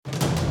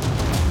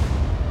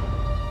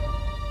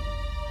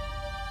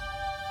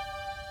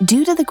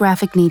Due to the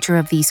graphic nature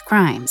of these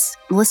crimes,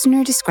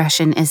 listener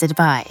discretion is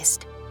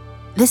advised.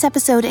 This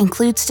episode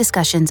includes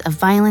discussions of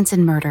violence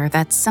and murder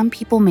that some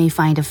people may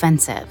find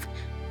offensive.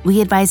 We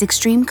advise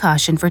extreme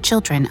caution for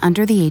children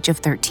under the age of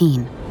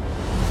 13.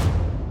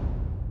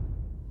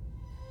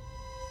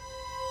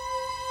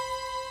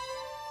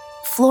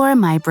 Flora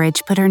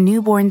Muybridge put her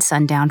newborn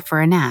son down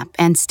for a nap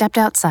and stepped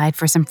outside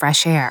for some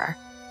fresh air.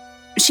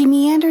 She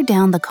meandered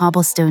down the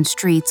cobblestone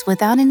streets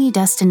without any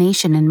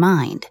destination in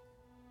mind.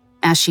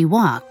 As she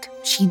walked,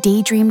 she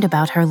daydreamed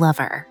about her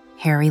lover,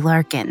 Harry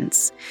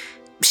Larkyns.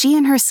 She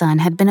and her son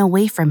had been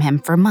away from him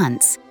for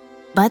months,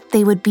 but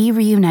they would be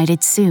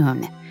reunited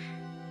soon.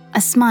 A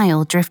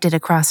smile drifted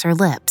across her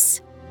lips.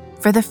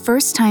 For the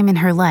first time in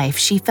her life,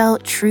 she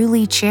felt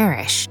truly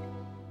cherished.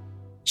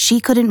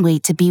 She couldn't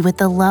wait to be with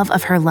the love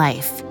of her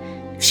life.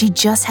 She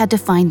just had to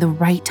find the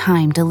right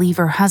time to leave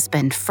her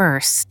husband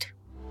first.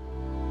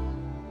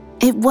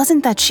 It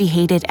wasn't that she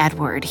hated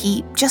Eadweard,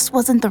 he just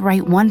wasn't the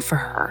right one for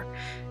her.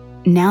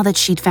 Now that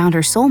she'd found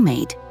her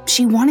soulmate,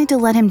 she wanted to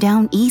let him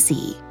down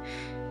easy.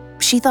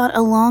 She thought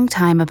a long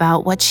time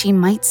about what she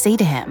might say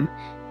to him,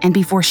 and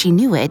before she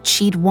knew it,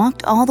 she'd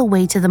walked all the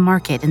way to the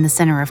market in the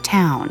center of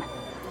town.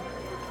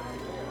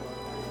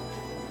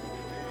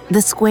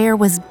 The square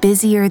was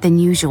busier than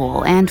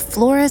usual, and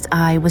Flora's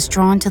eye was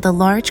drawn to the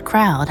large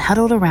crowd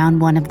huddled around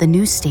one of the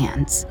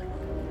newsstands.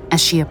 As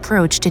she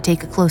approached to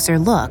take a closer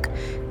look,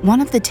 one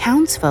of the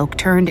townsfolk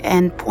turned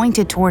and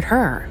pointed toward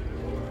her.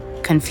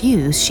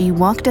 Confused, she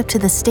walked up to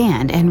the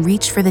stand and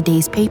reached for the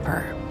day's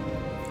paper.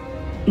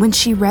 When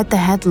she read the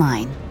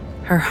headline,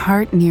 her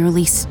heart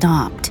nearly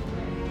stopped.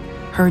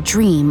 Her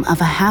dream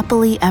of a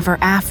happily ever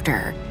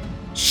after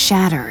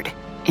shattered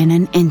in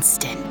an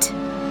instant.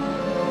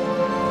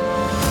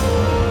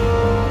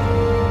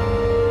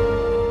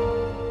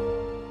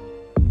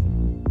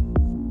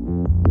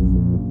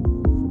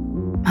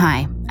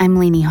 Hi, I'm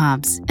Lainey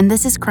Hobbs, and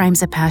this is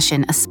Crimes of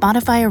Passion, a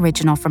Spotify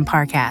original from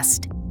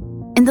Parcast.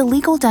 In the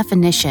legal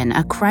definition,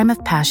 a crime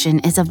of passion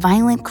is a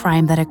violent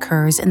crime that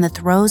occurs in the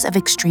throes of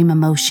extreme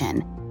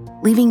emotion,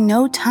 leaving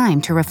no time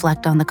to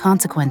reflect on the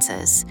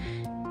consequences.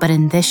 But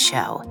in this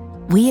show,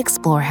 we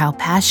explore how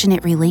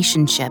passionate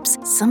relationships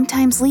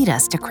sometimes lead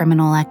us to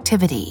criminal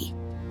activity.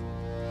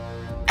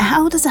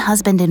 How does a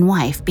husband and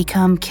wife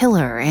become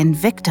killer and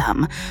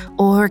victim,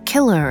 or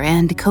killer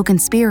and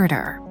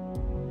co-conspirator?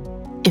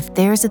 If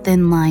there's a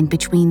thin line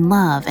between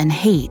love and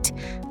hate,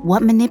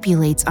 what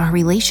manipulates our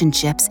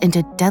relationships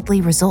into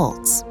deadly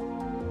results?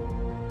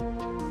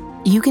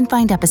 You can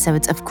find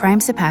episodes of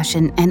Crimes of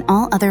Passion and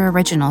all other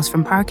originals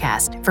from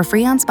Parcast for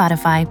free on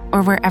Spotify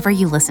or wherever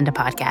you listen to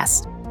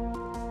podcasts.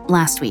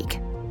 Last week,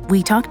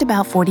 we talked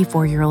about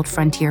 44-year-old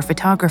frontier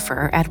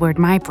photographer Eadweard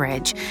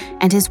Muybridge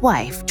and his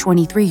wife,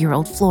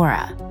 23-year-old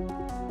Flora.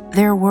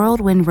 Their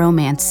whirlwind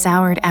romance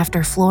soured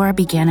after Flora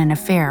began an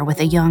affair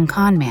with a young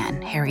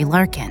conman, Harry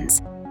Larkyns,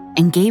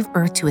 and gave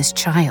birth to his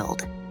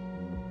child.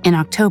 In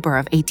October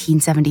of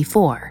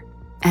 1874,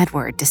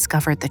 Eadweard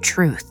discovered the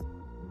truth.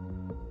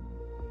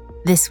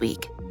 This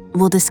week,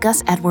 we'll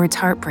discuss Eadweard's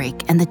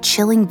heartbreak and the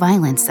chilling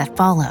violence that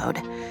followed.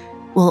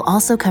 We'll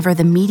also cover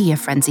the media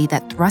frenzy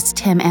that thrust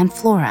him and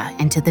Flora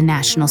into the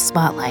national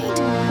spotlight.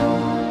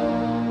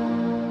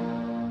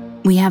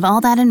 We have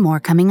all that and more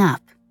coming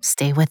up.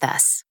 Stay with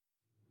us.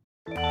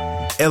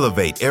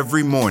 Elevate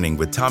every morning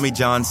with Tommy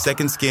John's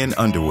Second Skin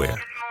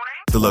underwear.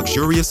 The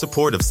luxurious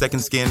support of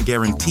Second Skin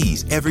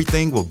guarantees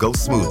everything will go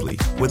smoothly.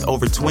 With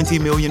over 20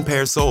 million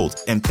pairs sold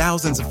and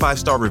thousands of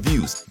 5-star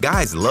reviews,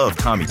 guys love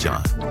Tommy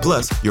John.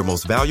 Plus, your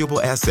most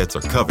valuable assets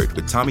are covered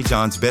with Tommy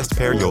John's best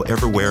pair you'll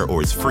ever wear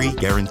or its free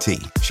guarantee.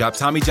 Shop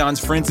Tommy John's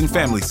Friends and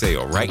Family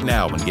Sale right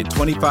now and get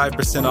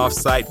 25% off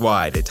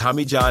site-wide at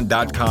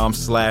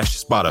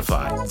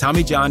TommyJohn.com/Spotify.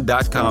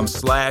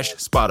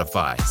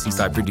 TommyJohn.com/Spotify. See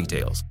site for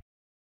details.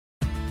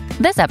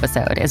 This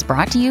episode is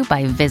brought to you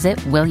by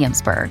Visit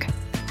Williamsburg.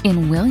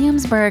 In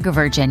Williamsburg,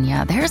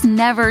 Virginia, there's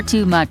never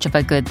too much of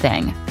a good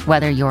thing.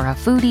 Whether you're a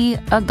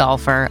foodie, a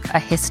golfer, a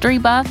history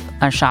buff,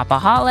 a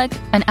shopaholic,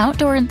 an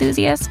outdoor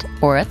enthusiast,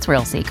 or a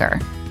thrill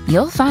seeker,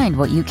 you'll find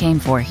what you came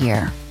for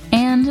here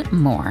and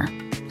more.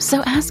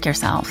 So ask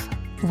yourself,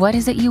 what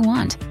is it you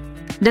want?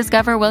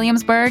 Discover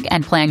Williamsburg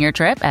and plan your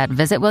trip at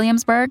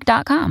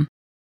visitwilliamsburg.com.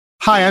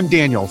 Hi, I'm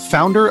Daniel,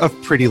 founder of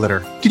Pretty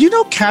Litter. Did you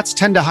know cats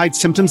tend to hide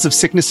symptoms of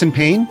sickness and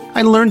pain?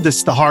 I learned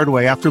this the hard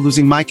way after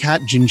losing my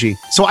cat, Gingy.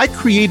 So I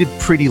created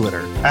Pretty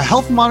Litter, a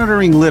health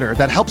monitoring litter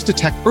that helps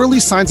detect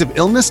early signs of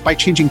illness by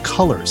changing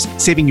colors,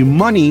 saving you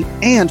money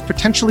and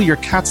potentially your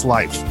cat's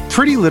life.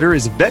 Pretty Litter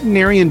is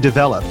veterinarian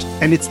developed,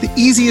 and it's the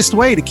easiest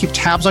way to keep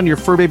tabs on your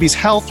fur baby's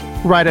health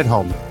right at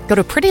home. Go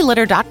to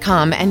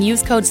prettylitter.com and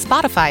use code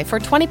SPOTIFY for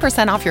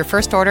 20% off your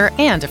first order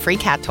and a free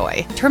cat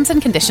toy. Terms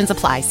and conditions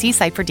apply. See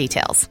site for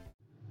details.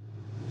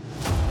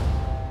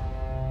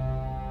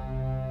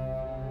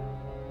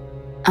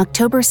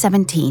 October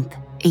 17th,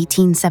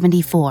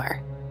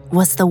 1874,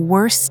 was the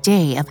worst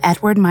day of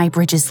Eadweard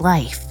Muybridge's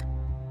life.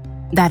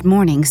 That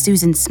morning,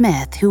 Susan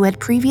Smith, who had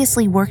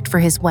previously worked for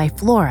his wife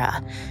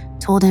Flora,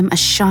 told him a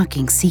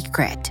shocking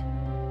secret.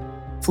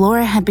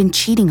 Flora had been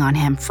cheating on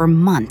him for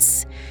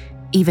months.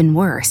 Even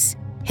worse,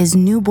 his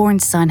newborn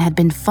son had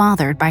been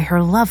fathered by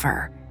her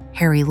lover,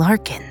 Harry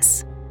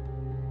Larkyns.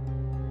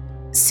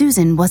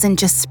 Susan wasn't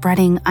just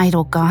spreading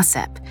idle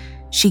gossip.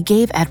 She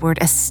gave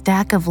Eadweard a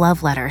stack of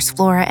love letters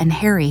Flora and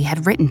Harry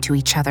had written to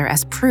each other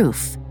as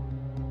proof.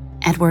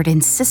 Eadweard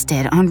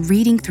insisted on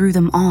reading through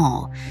them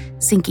all,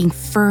 sinking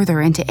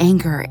further into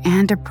anger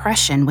and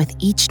depression with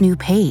each new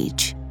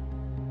page.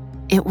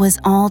 It was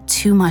all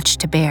too much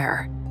to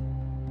bear.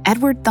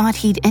 Eadweard thought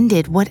he'd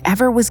ended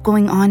whatever was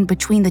going on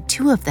between the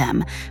two of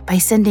them by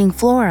sending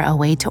Flora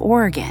away to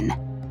Oregon.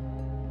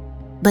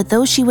 But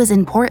though she was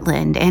in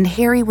Portland and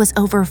Harry was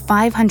over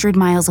 500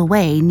 miles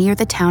away near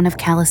the town of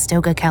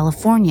Calistoga,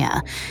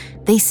 California,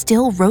 they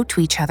still wrote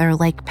to each other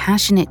like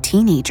passionate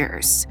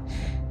teenagers.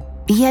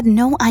 He had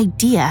no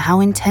idea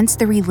how intense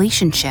the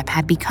relationship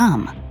had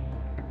become.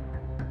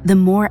 The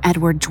more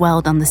Eadweard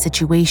dwelled on the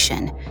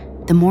situation,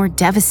 the more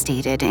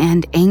devastated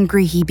and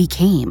angry he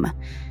became.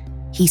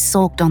 He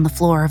sulked on the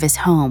floor of his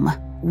home,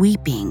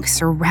 weeping,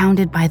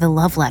 surrounded by the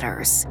love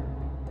letters.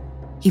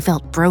 He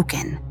felt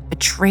broken,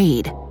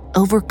 betrayed,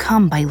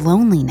 overcome by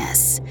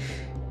loneliness.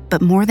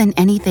 But more than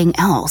anything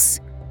else,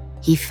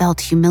 he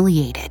felt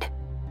humiliated.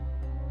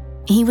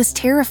 He was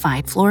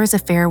terrified Flora's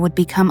affair would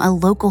become a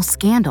local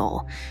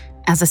scandal.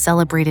 As a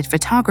celebrated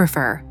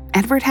photographer,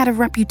 Eadweard had a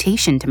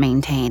reputation to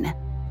maintain.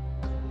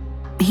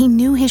 He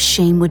knew his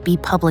shame would be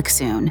public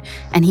soon,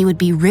 and he would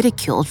be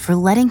ridiculed for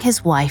letting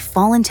his wife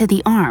fall into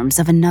the arms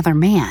of another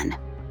man.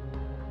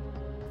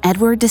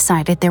 Eadweard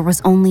decided there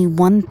was only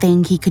one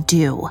thing he could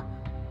do.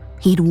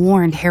 He'd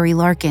warned Harry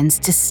Larkyns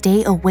to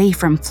stay away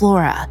from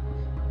Flora.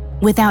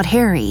 Without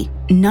Harry,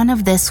 none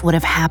of this would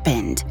have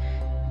happened.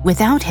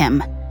 Without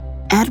him,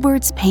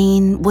 Eadweard's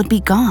pain would be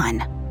gone.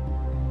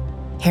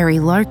 Harry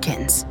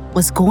Larkyns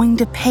was going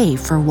to pay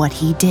for what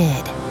he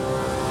did.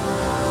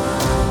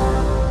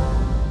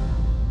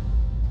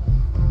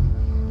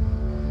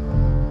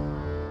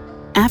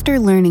 After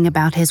learning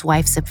about his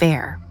wife's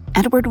affair,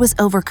 Eadweard was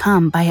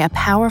overcome by a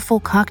powerful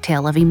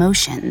cocktail of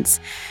emotions.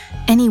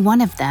 Any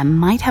one of them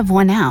might have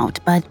won out,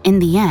 but in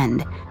the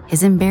end,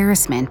 his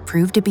embarrassment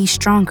proved to be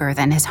stronger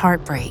than his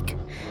heartbreak.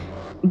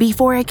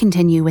 Before I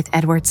continue with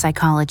Eadweard's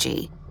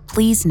psychology,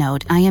 please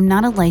note I am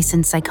not a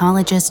licensed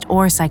psychologist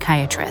or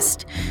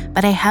psychiatrist,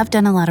 but I have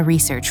done a lot of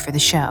research for the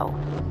show.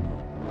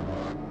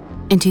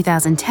 In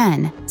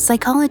 2010,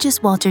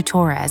 psychologists Walter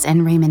Torres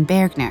and Raymond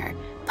Bergner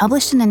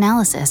published an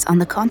analysis on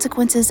the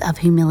consequences of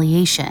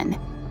humiliation.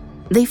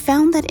 They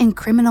found that in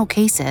criminal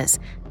cases,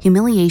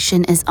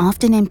 humiliation is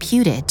often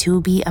imputed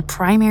to be a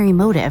primary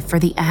motive for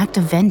the act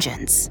of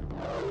vengeance.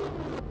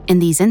 In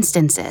these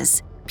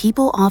instances,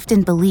 people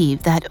often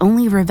believe that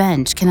only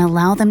revenge can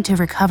allow them to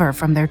recover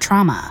from their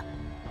trauma.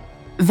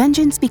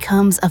 Vengeance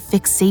becomes a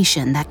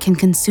fixation that can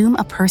consume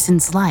a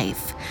person's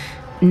life.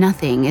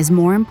 Nothing is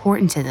more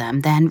important to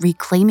them than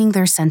reclaiming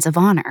their sense of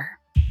honor.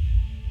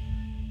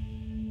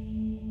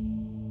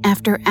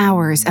 After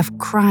hours of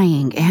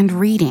crying and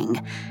reading,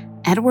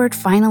 Eadweard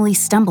finally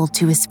stumbled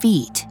to his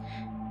feet.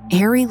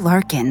 Harry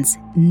Larkyns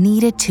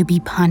needed to be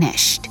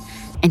punished,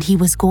 and he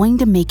was going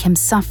to make him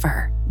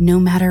suffer, no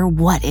matter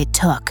what it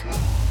took.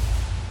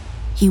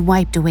 He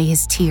wiped away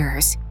his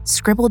tears,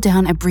 scribbled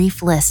down a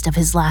brief list of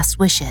his last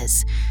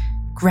wishes,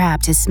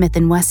 grabbed his Smith &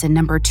 Wesson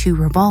No. 2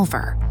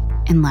 revolver,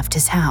 and left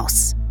his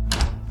house.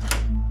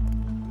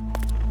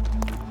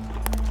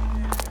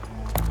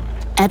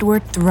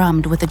 Eadweard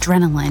thrummed with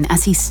adrenaline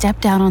as he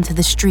stepped out onto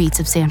the streets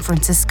of San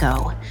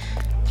Francisco.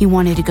 He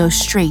wanted to go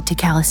straight to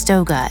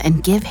Calistoga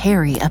and give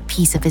Harry a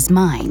piece of his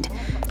mind,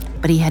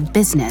 but he had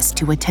business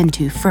to attend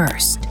to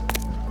first.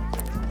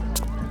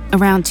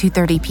 Around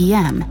 2:30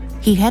 p.m.,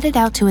 he headed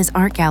out to his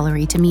art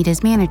gallery to meet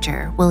his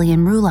manager,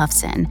 William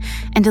Rulofson,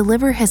 and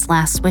deliver his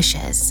last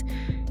wishes.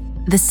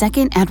 The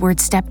second Eadweard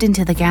stepped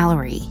into the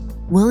gallery,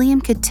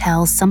 William could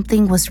tell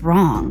something was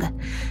wrong.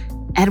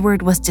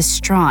 Eadweard was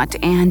distraught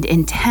and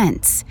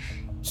intense.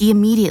 He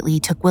immediately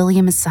took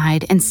William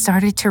aside and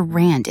started to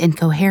rant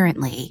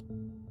incoherently.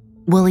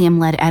 William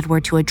led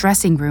Eadweard to a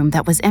dressing room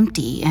that was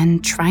empty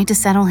and tried to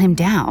settle him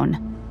down.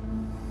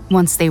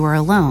 Once they were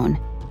alone,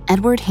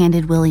 Eadweard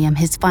handed William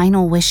his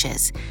final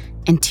wishes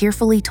and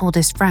tearfully told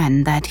his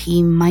friend that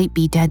he might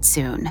be dead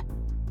soon.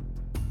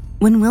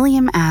 When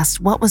William asked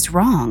what was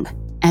wrong,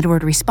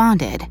 Eadweard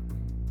responded,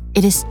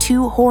 "It is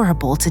too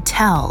horrible to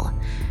tell."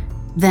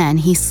 Then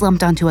he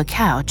slumped onto a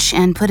couch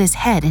and put his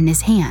head in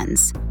his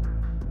hands.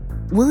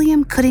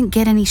 William couldn't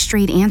get any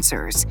straight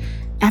answers.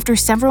 After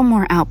several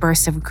more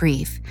outbursts of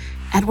grief,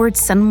 Eadweard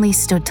suddenly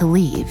stood to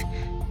leave.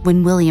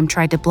 When William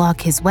tried to block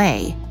his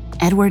way,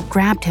 Eadweard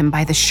grabbed him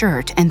by the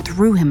shirt and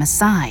threw him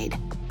aside.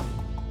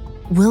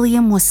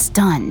 William was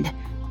stunned.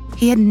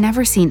 He had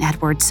never seen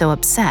Eadweard so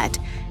upset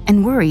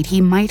and worried he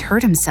might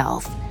hurt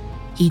himself.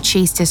 He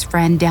chased his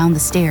friend down the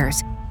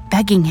stairs,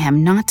 begging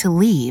him not to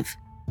leave.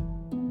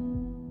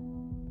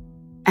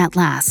 At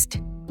last,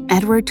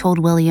 Eadweard told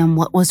William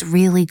what was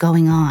really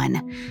going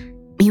on.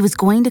 He was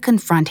going to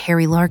confront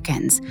Harry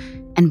Larkyns,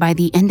 and by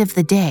the end of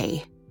the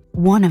day,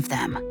 one of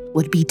them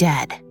would be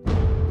dead.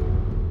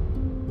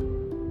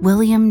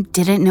 William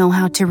didn't know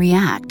how to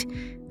react,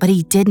 but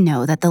he did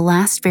know that the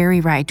last ferry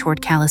ride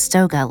toward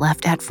Calistoga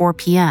left at 4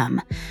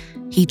 p.m.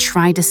 He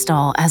tried to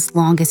stall as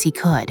long as he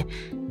could,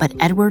 but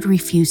Eadweard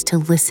refused to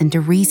listen to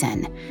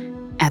reason.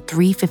 At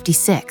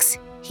 3:56,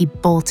 he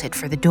bolted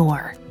for the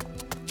door.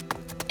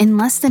 In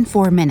less than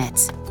 4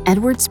 minutes,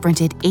 Eadweard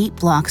sprinted 8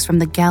 blocks from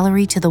the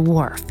gallery to the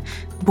wharf,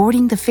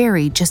 boarding the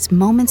ferry just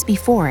moments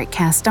before it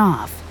cast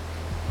off.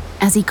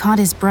 As he caught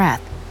his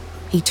breath,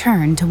 he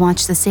turned to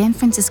watch the San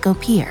Francisco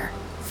pier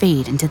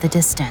fade into the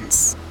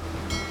distance.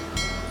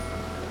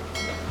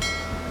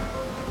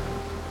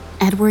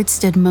 Eadweard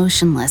stood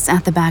motionless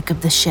at the back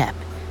of the ship.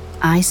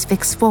 Eyes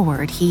fixed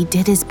forward, he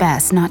did his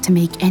best not to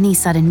make any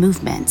sudden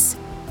movements.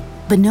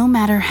 But no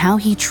matter how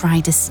he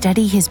tried to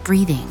steady his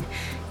breathing,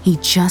 he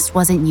just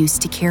wasn't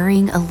used to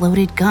carrying a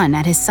loaded gun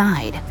at his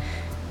side.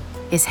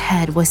 His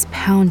head was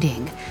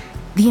pounding.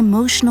 The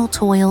emotional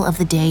toil of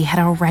the day had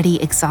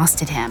already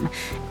exhausted him,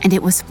 and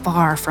it was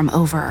far from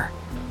over.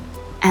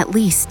 At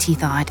least, he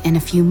thought, in a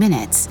few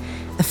minutes,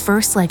 the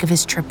first leg of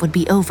his trip would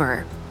be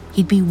over.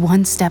 He'd be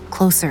one step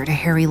closer to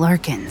Harry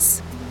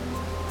Larkyns.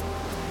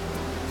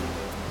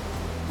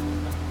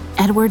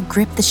 Eadweard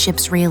gripped the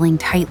ship's railing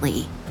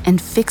tightly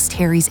and fixed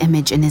Harry's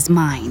image in his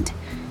mind.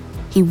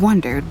 He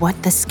wondered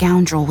what the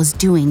scoundrel was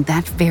doing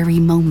that very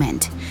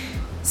moment.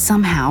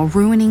 Somehow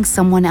ruining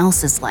someone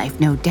else's life,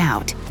 no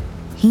doubt.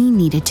 He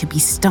needed to be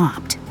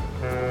stopped.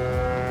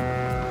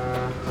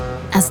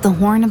 As the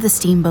horn of the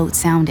steamboat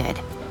sounded,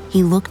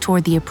 he looked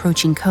toward the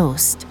approaching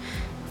coast.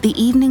 The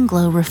evening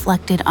glow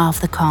reflected off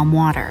the calm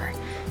water.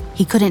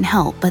 He couldn't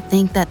help but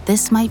think that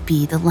this might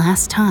be the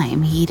last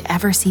time he'd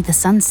ever see the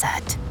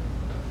sunset.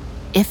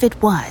 If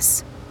it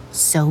was,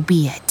 so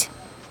be it.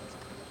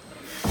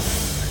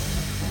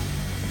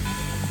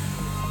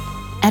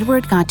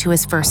 Eadweard got to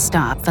his first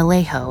stop,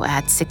 Vallejo,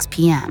 at 6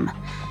 p.m.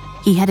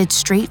 He headed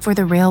straight for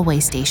the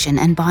railway station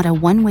and bought a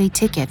one-way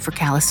ticket for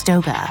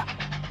Calistoga.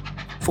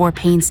 4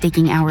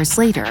 painstaking hours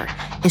later,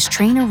 his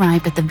train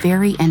arrived at the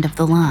very end of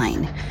the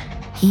line.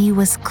 He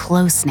was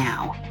close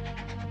now.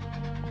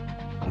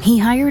 He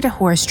hired a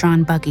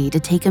horse-drawn buggy to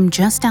take him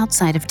just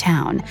outside of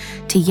town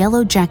to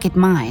Yellow Jacket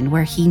Mine,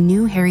 where he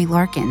knew Harry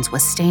Larkyns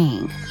was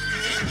staying.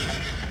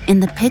 In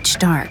the pitch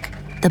dark,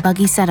 the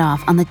buggy set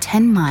off on the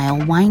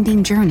 10-mile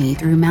winding journey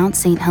through Mount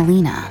St.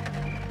 Helena.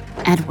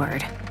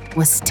 Eadweard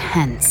was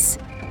tense.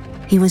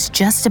 He was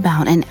just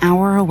about an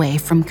hour away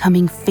from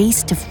coming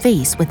face to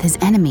face with his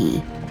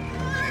enemy.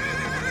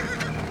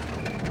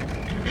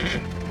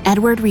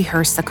 Eadweard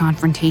rehearsed the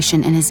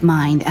confrontation in his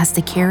mind as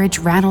the carriage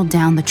rattled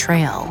down the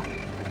trail.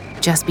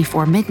 Just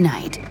before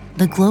midnight,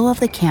 the glow of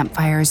the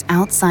campfires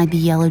outside the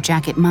Yellow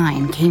Jacket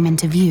Mine came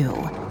into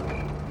view.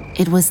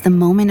 It was the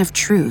moment of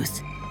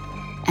truth.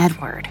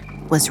 Eadweard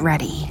was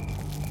ready.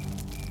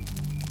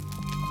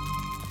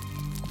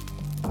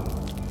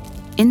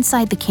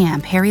 Inside the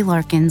camp, Harry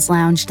Larkyns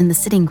lounged in the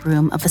sitting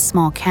room of a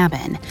small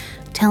cabin,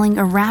 telling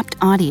a rapt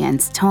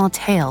audience tall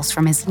tales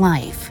from his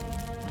life.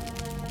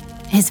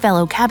 His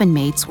fellow cabin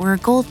mates were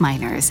gold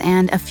miners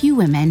and a few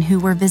women who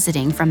were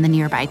visiting from the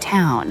nearby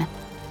town.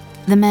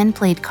 The men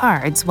played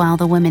cards while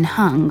the women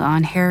hung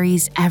on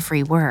Harry's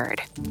every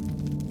word.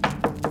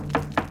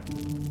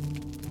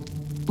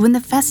 When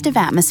the festive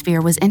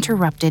atmosphere was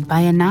interrupted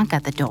by a knock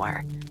at the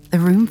door, the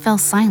room fell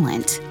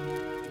silent.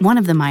 One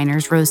of the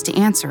miners rose to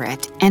answer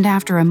it, and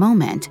after a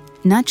moment,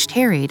 nudged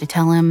Harry to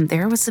tell him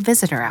there was a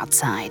visitor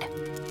outside.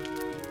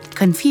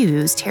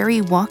 Confused, Harry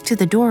walked to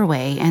the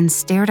doorway and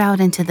stared out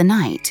into the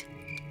night.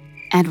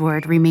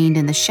 Eadweard remained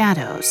in the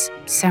shadows,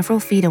 several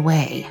feet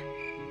away.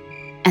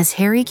 As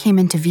Harry came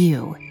into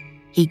view,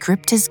 he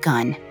gripped his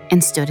gun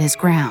and stood his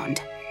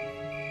ground.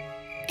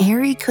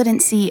 Harry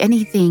couldn't see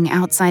anything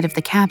outside of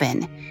the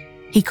cabin.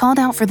 He called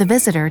out for the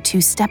visitor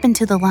to step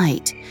into the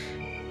light.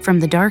 From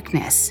the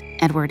darkness,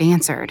 Eadweard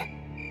answered,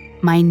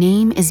 "My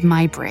name is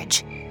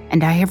Muybridge,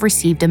 and I have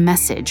received a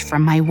message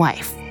from my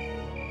wife."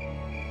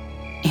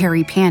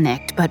 Harry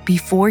panicked, but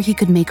before he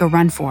could make a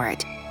run for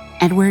it,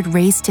 Eadweard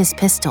raised his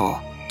pistol,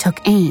 took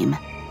aim,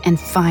 and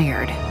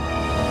fired.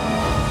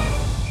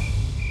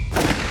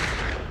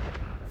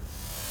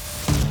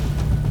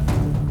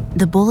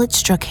 The bullet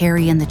struck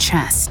Harry in the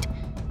chest.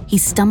 He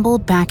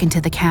stumbled back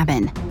into the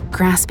cabin,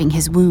 grasping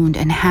his wound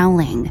and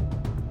howling.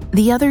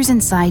 The others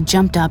inside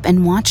jumped up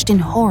and watched in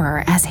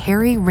horror as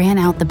Harry ran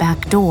out the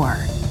back door.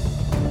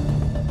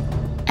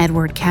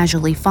 Eadweard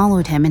casually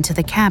followed him into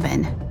the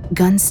cabin,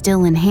 gun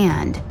still in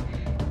hand.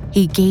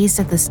 He gazed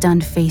at the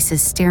stunned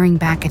faces staring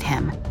back at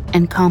him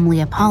and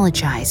calmly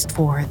apologized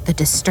for the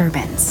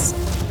disturbance.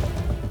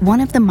 One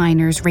of the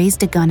miners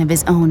raised a gun of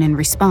his own in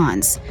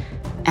response.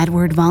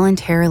 Eadweard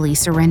voluntarily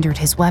surrendered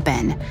his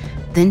weapon,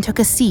 then took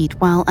a seat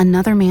while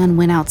another man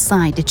went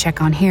outside to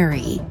check on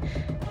Harry.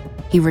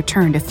 He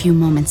returned a few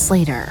moments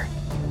later.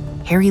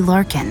 Harry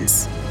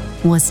Larkyns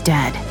was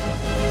dead.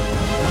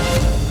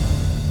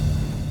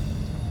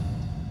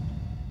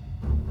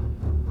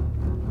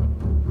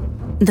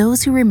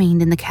 Those who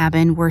remained in the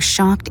cabin were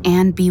shocked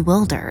and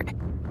bewildered.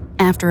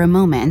 After a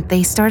moment,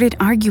 they started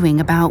arguing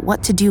about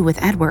what to do with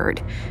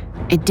Eadweard.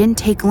 It didn't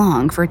take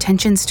long for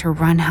tensions to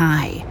run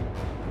high.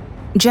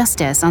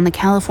 Justice on the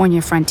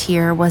California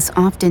frontier was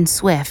often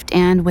swift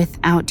and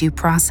without due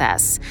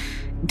process.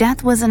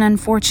 Death was an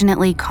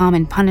unfortunately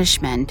common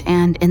punishment,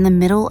 and in the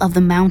middle of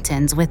the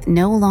mountains with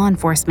no law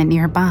enforcement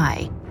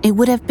nearby, it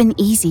would have been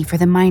easy for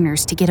the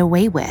miners to get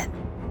away with.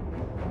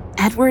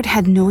 Eadweard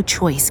had no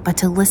choice but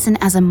to listen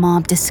as a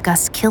mob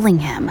discussed killing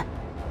him,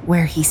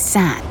 where he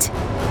sat.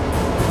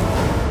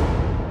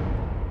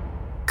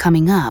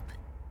 Coming up,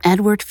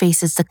 Eadweard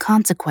faces the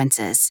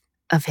consequences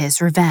of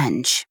his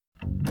revenge.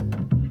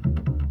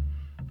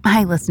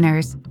 Hi,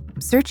 listeners.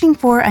 Searching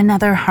for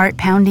another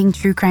heart-pounding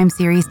true crime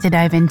series to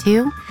dive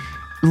into?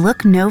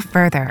 Look no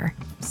further.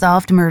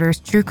 Solved Murders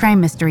True Crime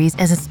Mysteries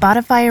is a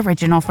Spotify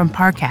original from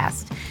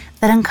Parcast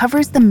that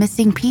uncovers the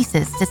missing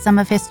pieces to some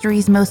of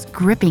history's most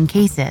gripping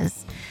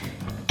cases.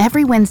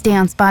 Every Wednesday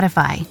on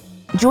Spotify,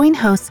 join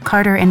hosts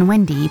Carter and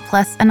Wendy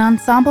plus an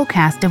ensemble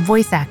cast of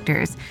voice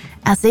actors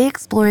as they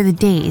explore the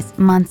days,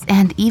 months,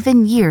 and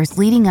even years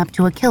leading up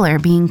to a killer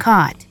being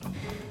caught.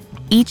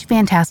 Each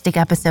fantastic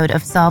episode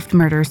of Solved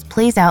Murders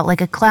plays out like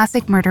a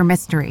classic murder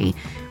mystery,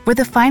 where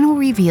the final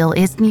reveal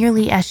is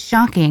nearly as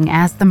shocking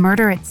as the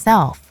murder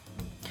itself.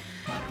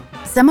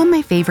 Some of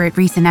my favorite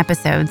recent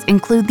episodes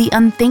include the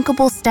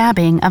unthinkable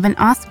stabbing of an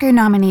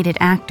Oscar-nominated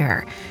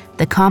actor,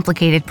 the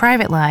complicated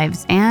private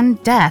lives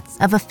and deaths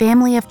of a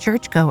family of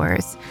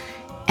churchgoers,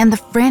 and the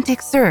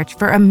frantic search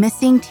for a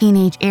missing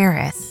teenage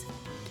heiress.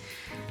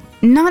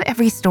 Not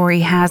every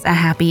story has a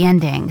happy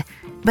ending,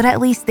 but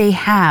at least they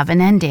have an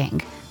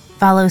ending.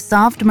 Follow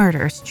Solved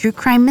Murders True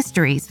Crime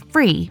Mysteries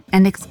free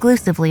and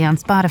exclusively on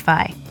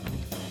Spotify.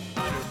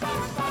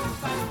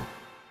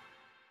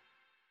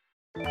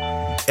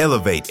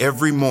 Elevate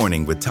every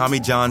morning with Tommy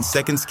John's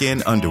Second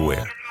Skin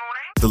underwear.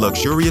 The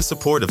luxurious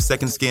support of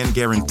Second Skin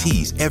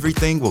guarantees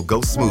everything will go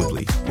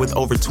smoothly. With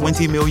over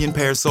 20 million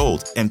pairs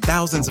sold and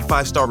thousands of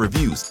 5-star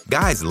reviews,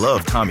 guys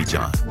love Tommy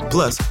John.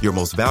 Plus, your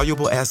most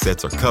valuable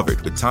assets are covered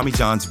with Tommy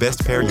John's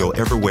best pair you'll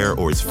ever wear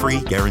or its free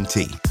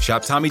guarantee.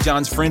 Shop Tommy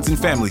John's Friends and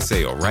Family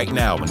Sale right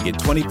now and get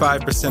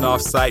 25%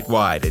 off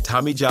site-wide at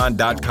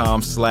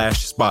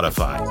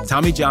TommyJohn.com/Spotify.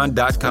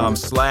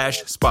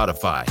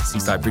 TommyJohn.com/Spotify. See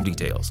site for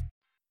details.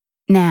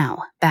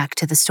 Now, back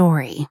to the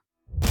story.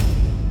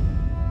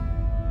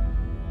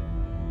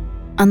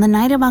 On the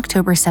night of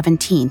October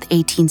 17,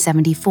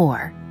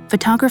 1874,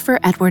 photographer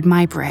Eadweard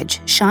Muybridge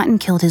shot and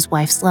killed his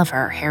wife's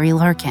lover, Harry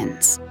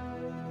Larkyns.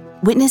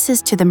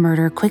 Witnesses to the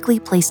murder quickly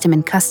placed him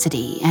in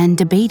custody and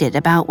debated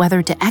about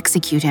whether to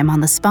execute him on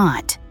the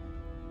spot.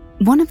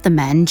 One of the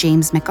men,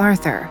 James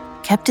MacArthur,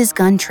 kept his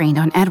gun trained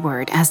on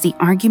Eadweard as the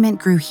argument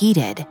grew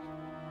heated.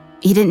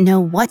 He didn't know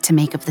what to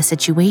make of the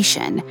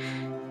situation.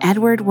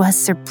 Eadweard was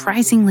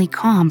surprisingly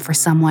calm for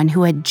someone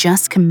who had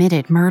just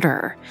committed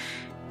murder.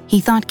 He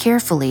thought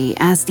carefully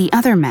as the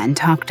other men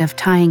talked of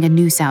tying a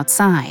noose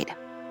outside.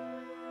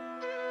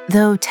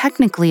 Though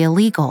technically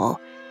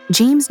illegal,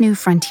 James knew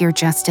frontier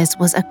justice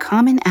was a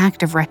common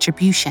act of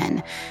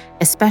retribution,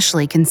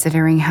 especially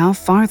considering how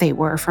far they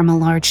were from a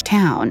large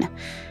town.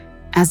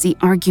 As the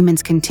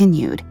arguments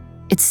continued,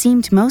 it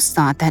seemed most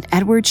thought that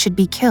Eadweard should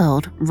be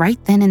killed right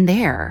then and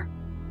there.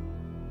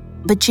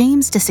 But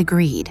James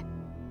disagreed.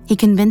 He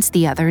convinced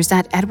the others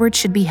that Eadweard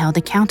should be held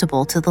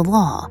accountable to the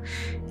law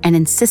and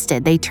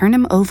insisted they turn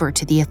him over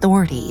to the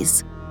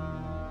authorities.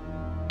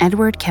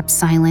 Eadweard kept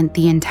silent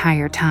the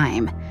entire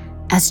time.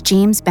 As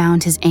James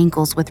bound his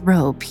ankles with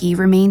rope, he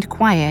remained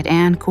quiet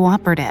and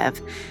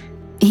cooperative.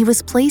 He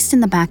was placed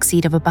in the back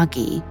seat of a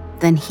buggy.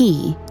 Then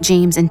he,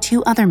 James, and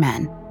 2 other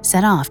men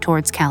set off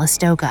towards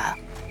Calistoga.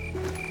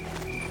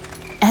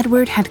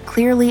 Eadweard had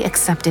clearly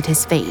accepted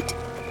his fate.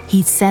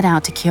 He'd set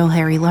out to kill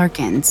Harry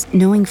Larkyns,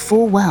 knowing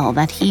full well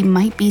that he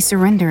might be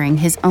surrendering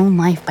his own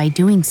life by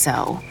doing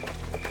so.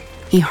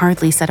 He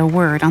hardly said a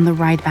word on the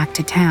ride back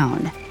to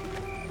town.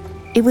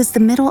 It was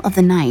the middle of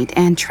the night,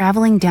 and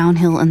traveling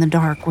downhill in the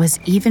dark was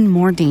even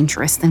more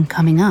dangerous than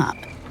coming up.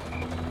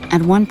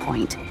 At one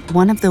point,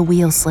 one of the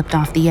wheels slipped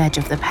off the edge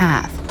of the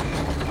path.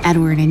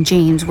 Eadweard and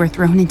James were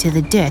thrown into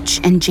the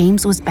ditch, and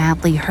James was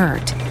badly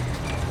hurt.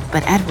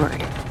 But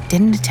Eadweard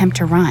didn't attempt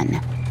to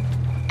run.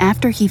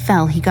 After he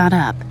fell, he got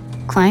up,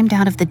 climbed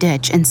out of the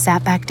ditch, and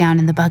sat back down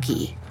in the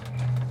buggy.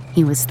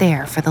 He was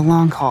there for the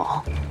long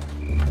haul.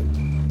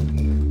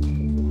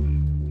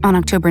 On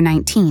October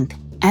 19th,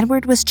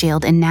 Eadweard was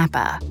jailed in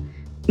Napa.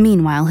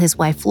 Meanwhile, his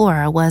wife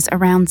Flora was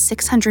around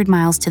 600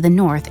 miles to the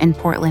north in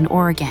Portland,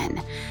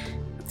 Oregon.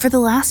 For the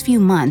last few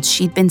months,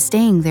 she'd been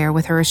staying there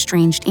with her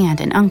estranged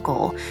aunt and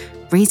uncle,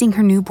 raising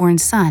her newborn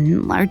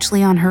son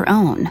largely on her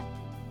own.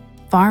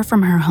 Far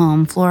from her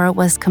home, Flora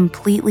was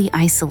completely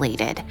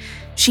isolated.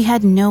 She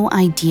had no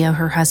idea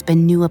her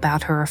husband knew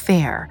about her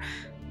affair,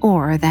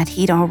 or that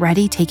he'd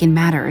already taken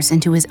matters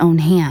into his own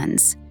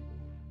hands.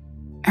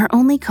 Her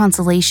only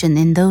consolation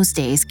in those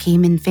days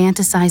came in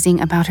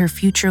fantasizing about her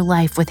future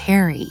life with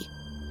Harry.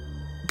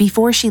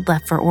 Before she'd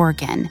left for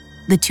Oregon,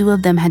 the 2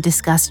 of them had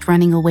discussed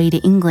running away to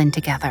England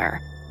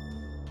together.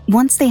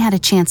 Once they had a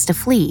chance to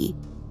flee,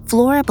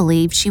 Flora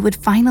believed she would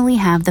finally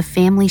have the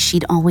family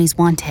she'd always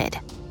wanted.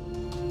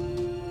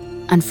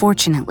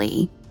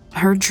 Unfortunately,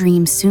 her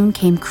dream soon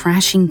came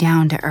crashing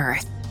down to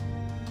earth.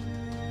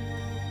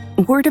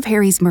 Word of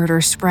Harry's murder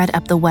spread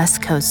up the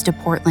West Coast to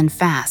Portland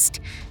fast,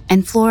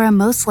 and Flora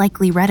most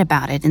likely read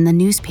about it in the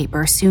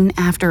newspaper soon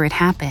after it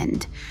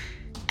happened.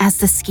 As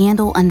the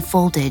scandal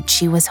unfolded,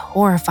 she was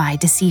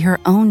horrified to see her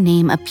own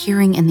name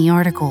appearing in the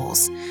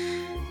articles.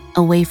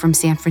 Away from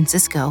San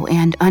Francisco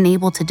and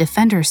unable to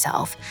defend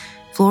herself,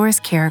 Flora's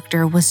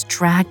character was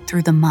dragged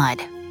through the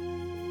mud.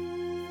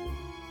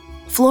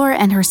 Flora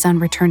and her son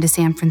returned to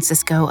San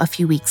Francisco a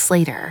few weeks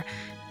later.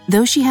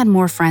 Though she had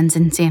more friends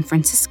in San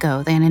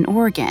Francisco than in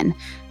Oregon,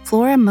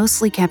 Flora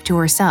mostly kept to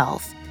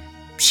herself.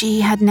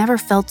 She had never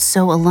felt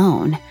so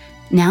alone,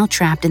 now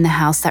trapped in the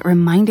house that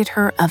reminded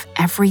her of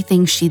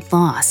everything she'd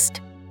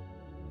lost.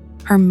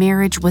 Her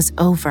marriage was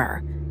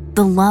over,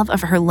 the love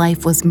of her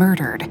life was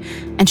murdered,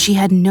 and she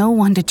had no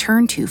one to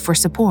turn to for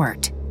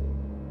support.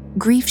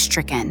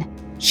 Grief-stricken,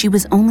 she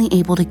was only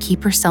able to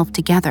keep herself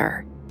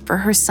together for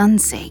her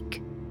son's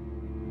sake.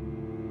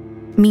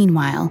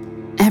 Meanwhile,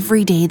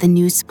 every day the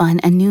news spun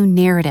a new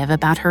narrative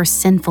about her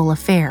sinful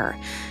affair,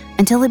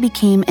 until it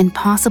became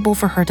impossible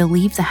for her to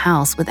leave the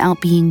house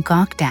without being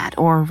gawked at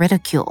or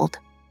ridiculed.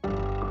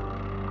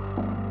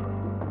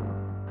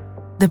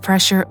 The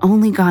pressure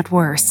only got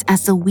worse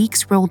as the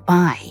weeks rolled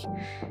by.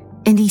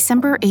 In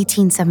December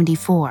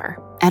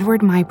 1874,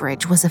 Edward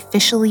Muybridge was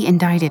officially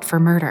indicted for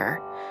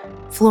murder.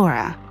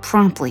 Flora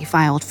promptly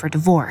filed for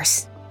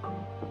divorce.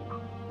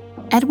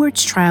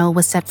 Edward's trial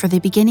was set for the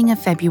beginning of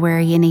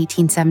February in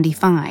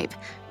 1875.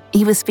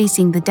 He was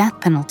facing the death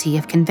penalty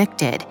if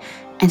convicted,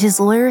 and his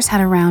lawyers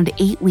had around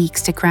 8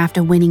 weeks to craft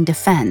a winning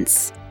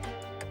defense.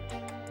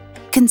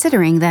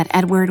 Considering that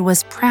Eadweard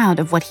was proud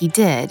of what he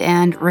did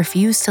and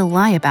refused to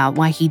lie about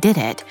why he did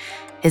it,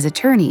 his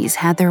attorneys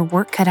had their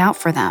work cut out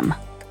for them.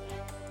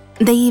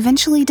 They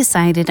eventually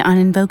decided on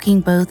invoking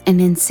both an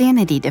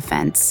insanity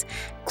defense,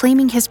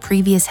 claiming his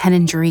previous head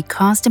injury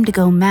caused him to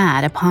go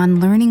mad upon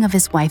learning of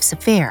his wife's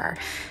affair,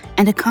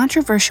 and a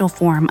controversial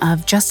form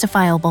of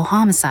justifiable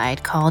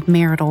homicide called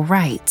marital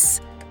rights.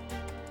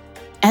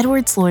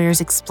 Edward's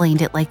lawyers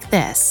explained it like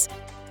this.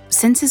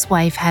 Since his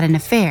wife had an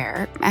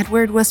affair,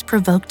 Eadweard was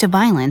provoked to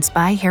violence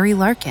by Harry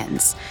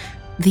Larkyns.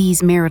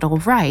 These marital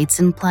rights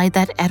implied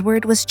that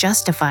Eadweard was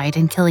justified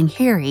in killing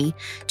Harry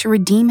to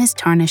redeem his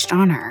tarnished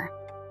honor.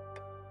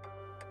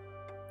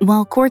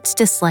 While courts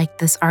disliked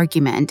this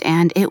argument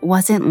and it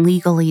wasn't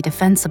legally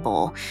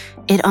defensible,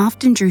 it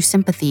often drew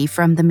sympathy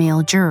from the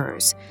male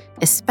jurors,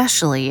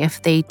 especially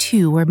if they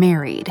too were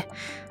married.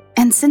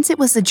 And since it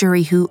was the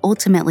jury who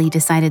ultimately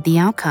decided the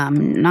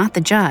outcome, not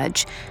the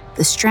judge,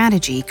 the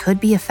strategy could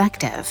be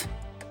effective.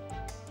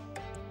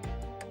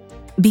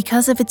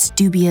 Because of its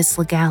dubious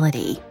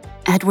legality,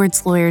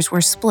 Edward's lawyers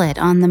were split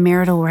on the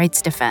marital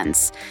rights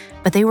defense,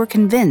 but they were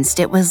convinced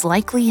it was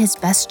likely his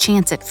best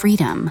chance at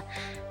freedom.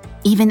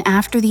 Even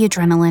after the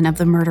adrenaline of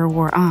the murder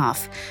wore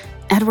off,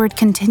 Eadweard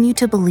continued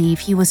to believe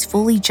he was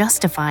fully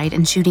justified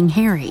in shooting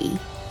Harry.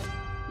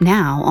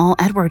 Now, all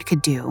Eadweard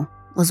could do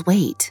was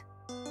wait.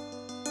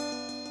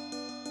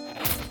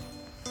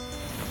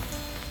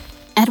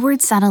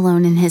 Eadweard sat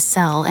alone in his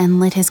cell and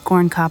lit his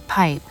corncob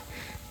pipe.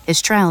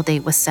 His trial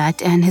date was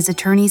set, and his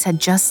attorneys had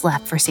just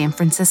left for San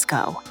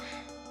Francisco.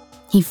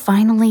 He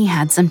finally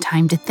had some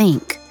time to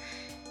think.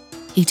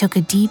 He took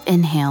a deep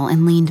inhale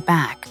and leaned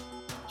back.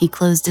 He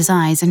closed his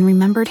eyes and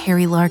remembered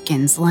Harry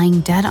Larkyns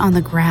lying dead on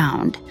the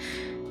ground.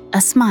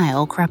 A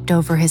smile crept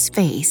over his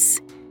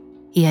face.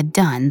 He had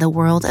done the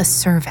world a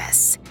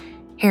service.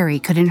 Harry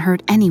couldn't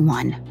hurt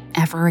anyone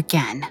ever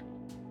again.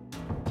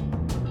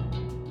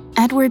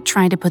 Eadweard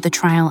tried to put the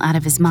trial out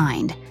of his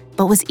mind,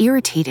 but was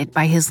irritated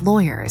by his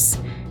lawyers.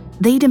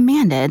 They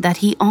demanded that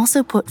he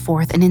also put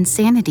forth an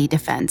insanity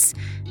defense,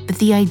 but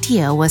the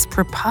idea was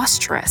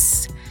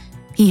preposterous.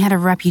 He had a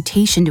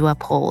reputation to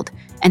uphold,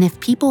 and if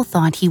people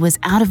thought he was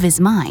out of his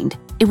mind,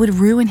 it would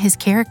ruin his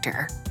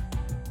character.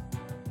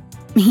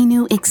 He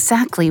knew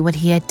exactly what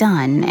he had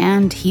done,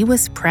 and he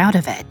was proud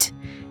of it.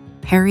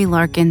 Harry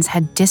Larkyns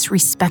had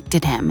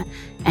disrespected him,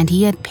 and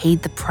he had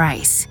paid the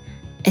price.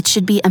 It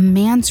should be a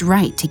man's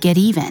right to get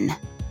even.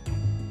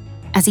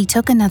 As he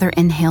took another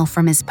inhale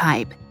from his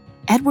pipe,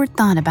 Eadweard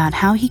thought about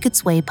how he could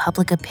sway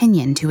public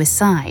opinion to his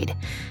side.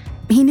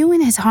 He knew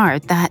in his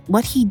heart that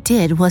what he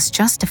did was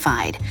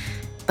justified,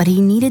 but he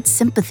needed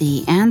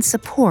sympathy and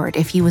support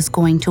if he was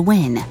going to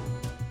win.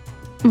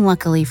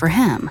 Luckily for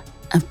him,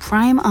 a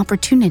prime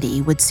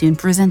opportunity would soon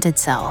present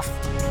itself.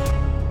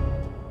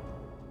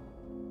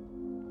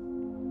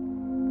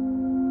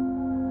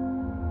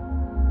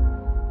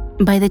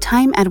 By the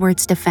time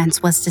Eadweard's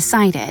defense was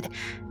decided,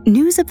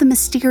 news of the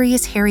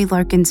mysterious Harry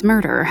Larkyns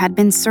murder had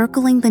been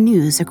circling the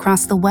news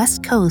across the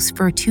West Coast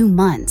for 2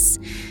 months.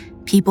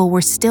 People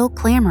were still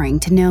clamoring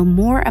to know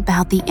more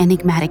about the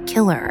enigmatic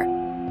killer.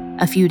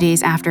 A few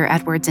days after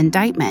Eadweard's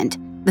indictment,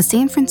 the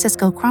San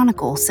Francisco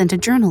Chronicle sent a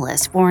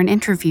journalist for an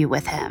interview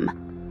with him.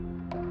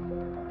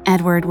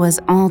 Eadweard was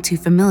all too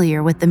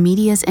familiar with the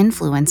media's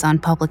influence on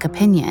public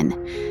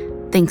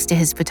opinion. Thanks to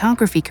his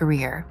photography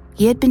career,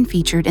 he had been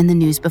featured in the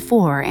news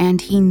before,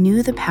 and he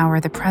knew the power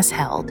the press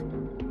held.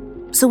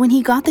 So when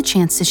he got the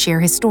chance to share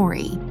his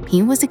story,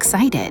 he was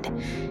excited.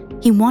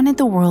 He wanted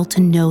the world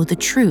to know the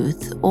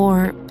truth,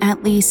 or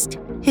at least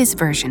his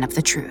version of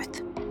the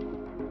truth.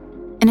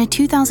 In a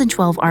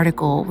 2012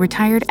 article,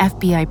 retired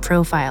FBI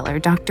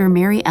profiler Dr.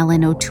 Mary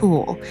Ellen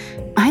O'Toole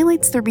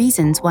highlights the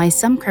reasons why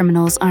some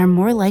criminals are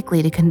more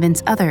likely to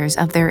convince others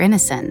of their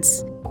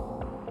innocence.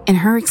 In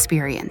her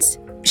experience,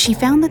 she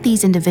found that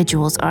these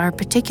individuals are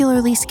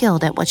particularly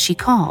skilled at what she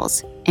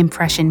calls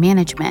impression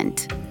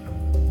management.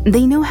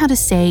 They know how to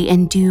say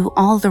and do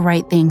all the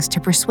right things to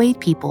persuade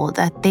people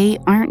that they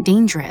aren't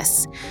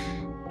dangerous.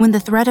 When the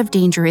threat of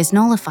danger is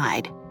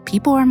nullified,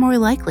 people are more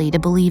likely to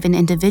believe an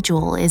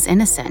individual is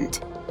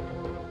innocent.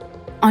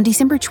 On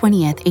December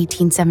 20th,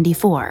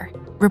 1874,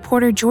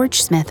 reporter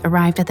George Smith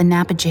arrived at the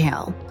Napa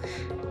jail.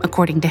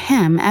 According to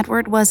him,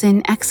 Eadweard was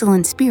in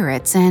excellent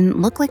spirits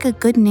and looked like a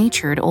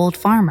good-natured old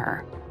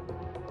farmer.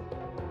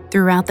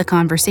 Throughout the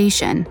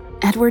conversation,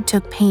 Eadweard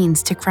took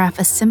pains to craft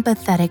a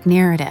sympathetic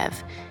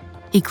narrative.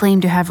 He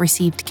claimed to have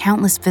received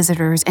countless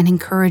visitors and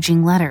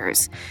encouraging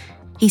letters.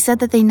 He said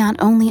that they not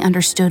only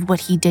understood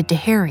what he did to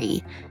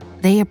Harry,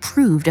 they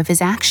approved of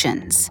his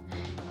actions.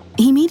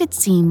 He made it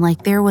seem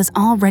like there was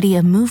already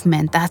a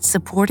movement that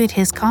supported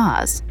his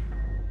cause.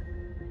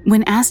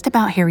 When asked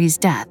about Harry's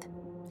death,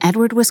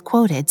 Eadweard was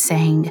quoted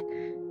saying,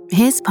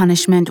 "His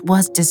punishment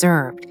was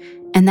deserved,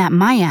 and that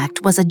my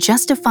act was a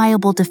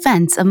justifiable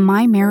defense of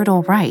my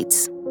marital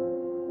rights."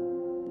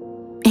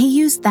 He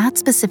used that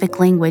specific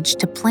language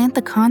to plant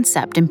the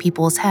concept in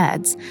people's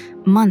heads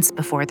months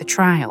before the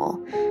trial.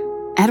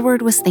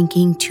 Eadweard was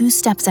thinking 2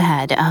 steps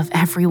ahead of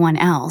everyone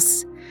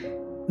else.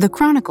 The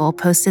Chronicle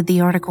posted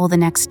the article the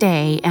next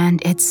day,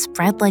 and it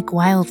spread like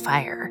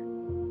wildfire.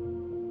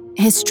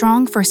 His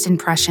strong first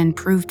impression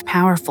proved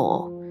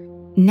powerful.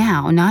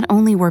 Now, not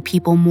only were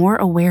people more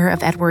aware of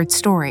Eadweard's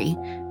story,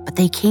 but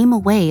they came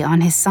away on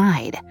his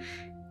side.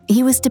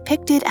 He was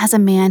depicted as a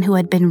man who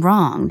had been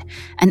wronged,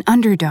 an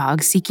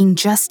underdog seeking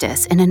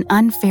justice in an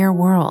unfair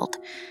world.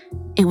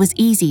 It was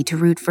easy to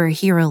root for a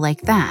hero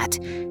like that,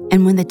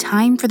 and when the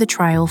time for the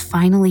trial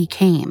finally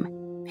came,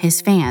 his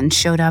fans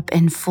showed up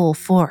in full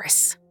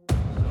force.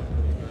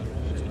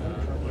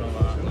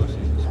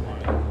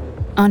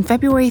 On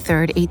February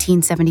 3,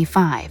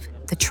 1875,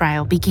 the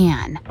trial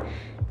began.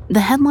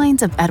 The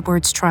headlines of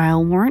Eadweard's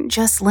trial weren't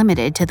just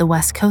limited to the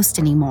West Coast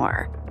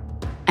anymore.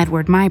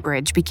 Edward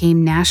Muybridge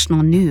became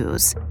national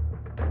news.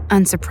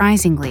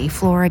 Unsurprisingly,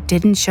 Flora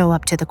didn't show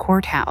up to the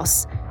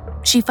courthouse.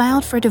 She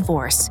filed for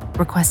divorce,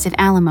 requested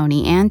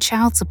alimony and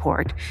child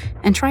support,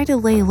 and tried to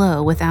lay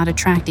low without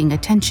attracting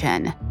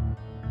attention.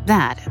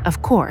 That,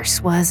 of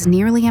course, was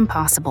nearly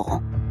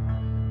impossible.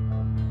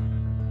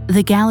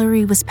 The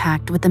gallery was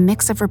packed with a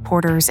mix of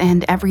reporters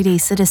and everyday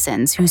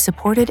citizens who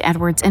supported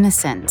Eadweard's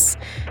innocence.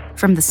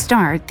 From the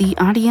start, the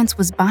audience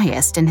was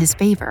biased in his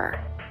favor.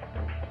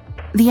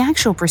 The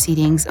actual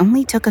proceedings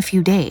only took a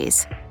few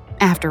days.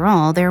 After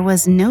all, there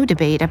was no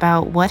debate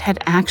about what had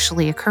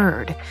actually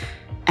occurred.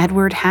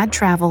 Eadweard had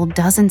traveled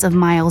dozens of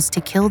miles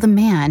to kill the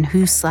man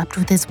who slept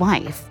with his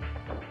wife.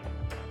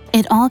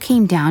 It all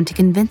came down to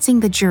convincing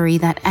the jury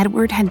that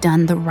Eadweard had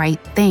done the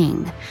right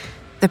thing.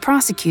 The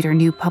prosecutor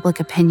knew public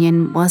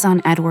opinion was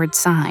on Eadweard's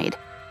side.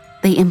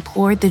 They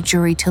implored the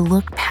jury to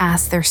look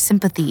past their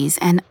sympathies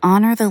and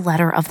honor the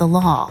letter of the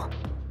law.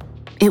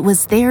 It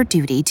was their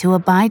duty to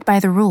abide by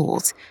the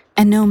rules,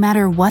 and no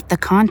matter what the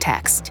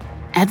context,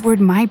 Eadweard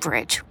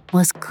Muybridge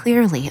was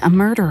clearly a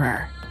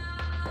murderer.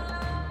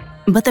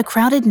 But the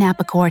crowded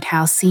Napa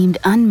courthouse seemed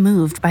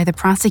unmoved by the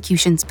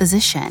prosecution's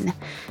position.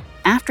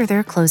 After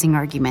their closing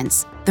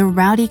arguments, the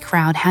rowdy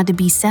crowd had to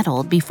be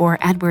settled before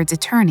Eadweard's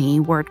attorney,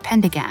 Wirt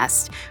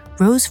Pendergast,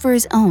 rose for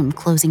his own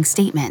closing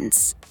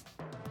statements.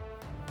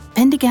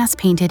 Pendergast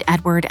painted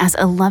Eadweard as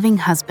a loving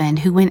husband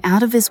who went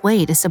out of his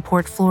way to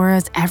support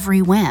Flora's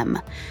every whim.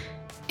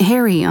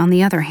 Harry, on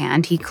the other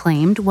hand, he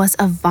claimed, was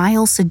a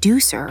vile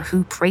seducer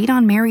who preyed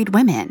on married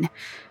women.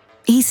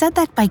 He said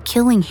that by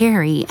killing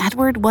Harry,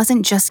 Eadweard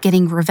wasn't just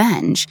getting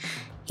revenge,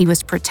 he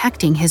was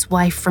protecting his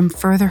wife from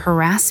further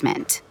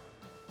harassment.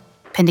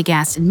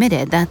 Pendergast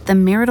admitted that the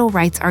marital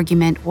rights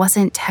argument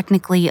wasn't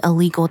technically a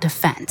legal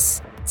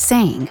defense,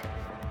 saying,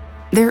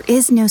 "There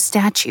is no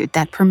statute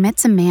that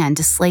permits a man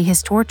to slay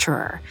his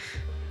torturer,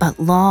 but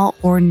law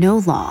or no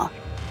law,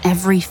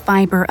 every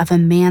fiber of a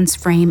man's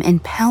frame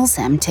impels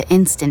him to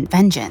instant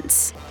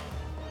vengeance."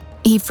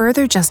 He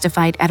further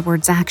justified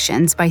Eadweard's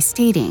actions by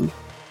stating,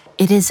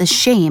 "It is a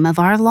shame of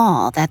our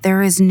law that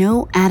there is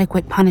no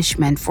adequate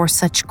punishment for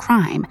such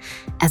crime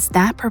as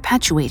that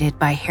perpetuated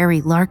by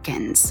Harry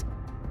Larkyns."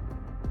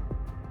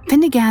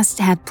 Pendergast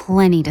had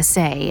plenty to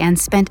say and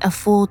spent a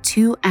full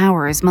 2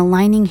 hours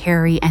maligning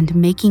Harry and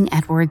making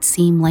Eadweard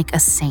seem like a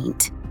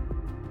saint.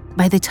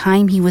 By the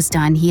time he was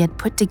done, he had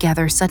put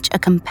together such a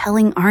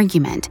compelling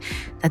argument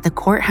that the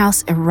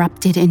courthouse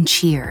erupted in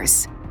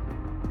cheers.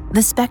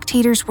 The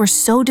spectators were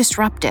so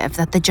disruptive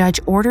that the judge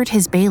ordered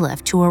his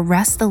bailiff to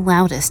arrest the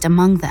loudest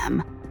among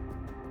them.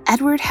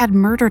 Eadweard had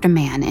murdered a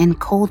man in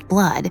cold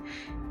blood,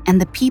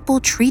 and the people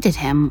treated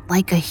him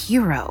like a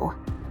hero.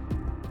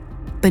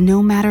 But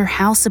no matter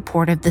how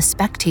supportive the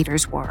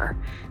spectators were,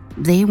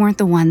 they weren't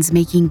the ones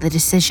making the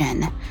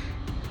decision.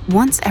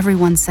 Once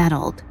everyone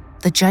settled,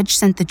 the judge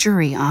sent the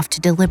jury off to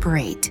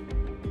deliberate.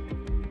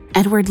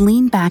 Eadweard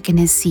leaned back in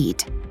his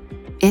seat.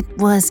 It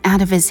was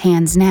out of his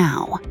hands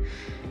now.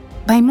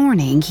 By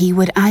morning, he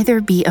would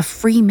either be a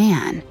free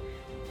man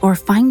or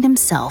find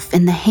himself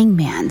in the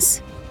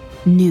hangman's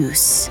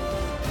noose.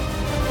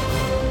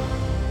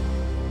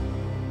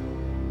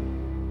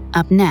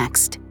 Up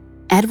next,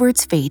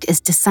 Eadweard's fate is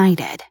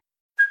decided.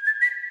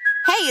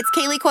 Hey, it's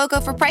Kaylee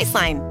Cuoco for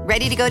Priceline.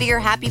 Ready to go to your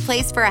happy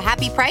place for a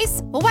happy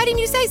price? Well, why didn't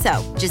you say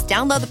so? Just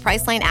download the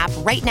Priceline app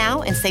right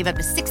now and save up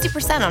to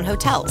 60% on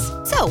hotels.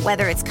 So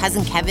whether it's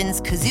Cousin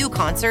Kevin's Kazoo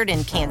Concert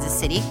in Kansas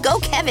City, go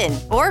Kevin,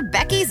 or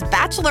Becky's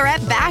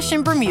Bachelorette Bash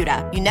in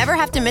Bermuda, you never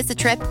have to miss a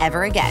trip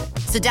ever again.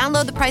 So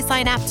download the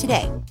Priceline app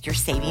today. Your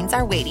savings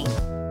are waiting.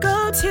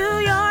 Go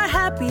to your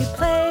happy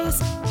place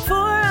for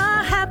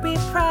a happy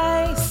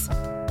price.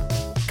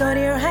 Go to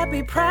your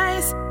happy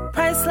price,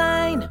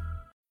 Priceline.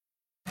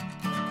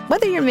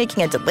 Whether you're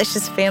making a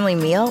delicious family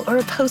meal or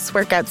a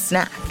post-workout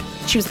snack,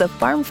 choose the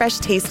farm-fresh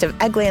taste of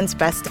Eggland's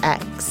best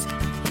eggs.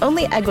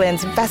 Only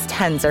Eggland's best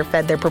hens are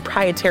fed their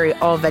proprietary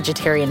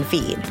all-vegetarian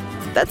feed.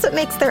 That's what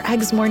makes their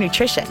eggs more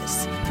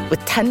nutritious.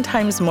 With 10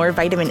 times more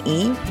vitamin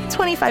E,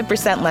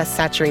 25% less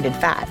saturated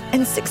fat,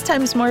 and 6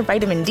 times more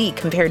vitamin D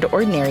compared to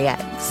ordinary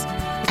eggs.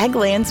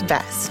 Eggland's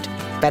best.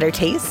 Better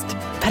taste,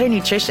 better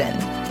nutrition,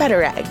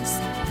 better eggs.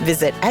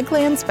 Visit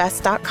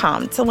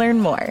egglandsbest.com to learn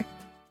more.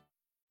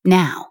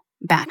 Now,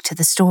 back to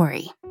the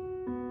story.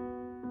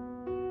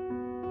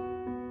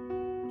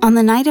 On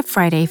the night of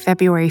Friday,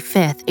 February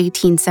 5th,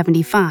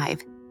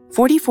 1875,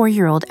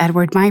 44-year-old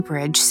Eadweard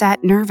Muybridge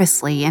sat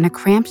nervously in a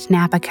cramped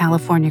Napa,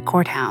 California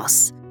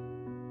courthouse.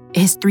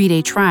 His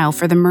 3-day trial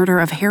for the murder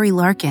of Harry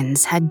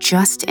Larkyns had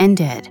just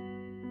ended.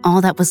 All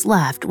that was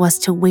left was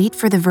to wait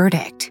for the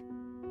verdict.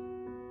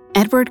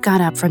 Eadweard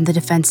got up from the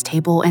defense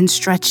table and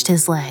stretched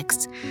his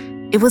legs.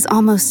 It was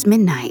almost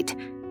midnight.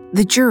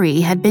 The jury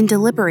had been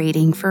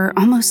deliberating for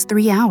almost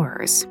 3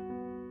 hours.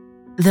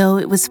 Though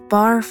it was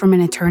far from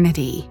an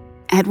eternity,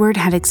 Eadweard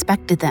had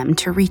expected them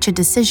to reach a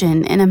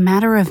decision in a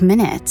matter of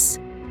minutes.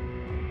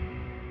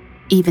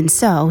 Even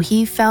so,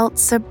 he felt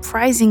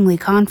surprisingly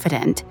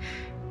confident.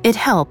 It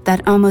helped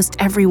that almost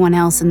everyone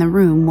else in the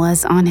room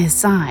was on his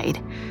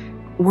side.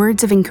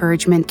 Words of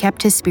encouragement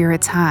kept his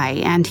spirits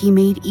high, and he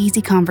made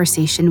easy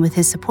conversation with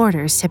his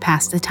supporters to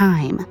pass the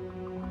time.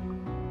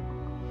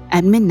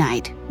 At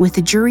midnight, with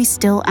the jury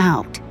still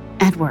out,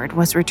 Eadweard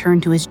was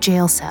returned to his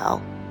jail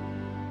cell.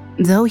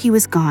 Though he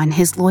was gone,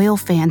 his loyal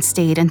fans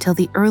stayed until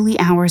the early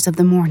hours of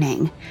the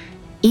morning.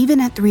 Even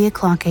at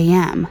 3:00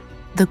 a.m.,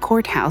 the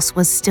courthouse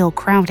was still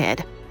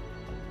crowded.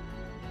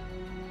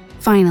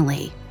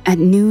 Finally, at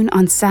noon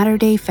on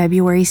Saturday,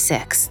 February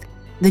 6th,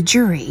 the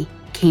jury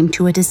came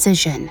to a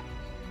decision.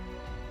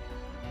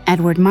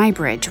 Eadweard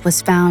Muybridge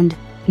was found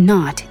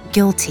not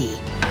guilty.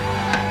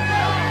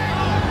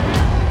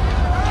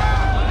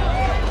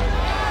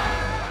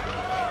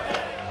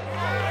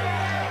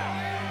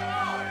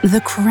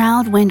 The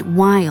crowd went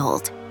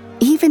wild.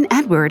 Even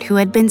Eadweard, who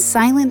had been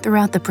silent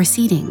throughout the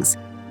proceedings,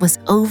 was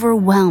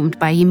overwhelmed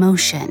by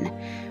emotion.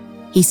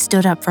 He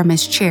stood up from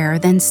his chair,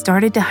 then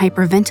started to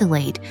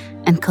hyperventilate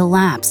and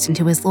collapsed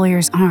into his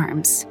lawyer's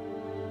arms.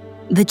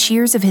 The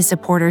cheers of his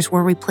supporters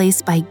were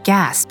replaced by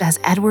gasps as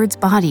Eadweard's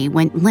body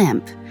went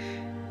limp.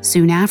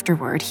 Soon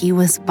afterward, he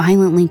was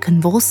violently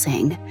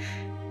convulsing.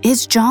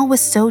 His jaw was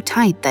so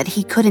tight that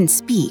he couldn't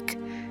speak.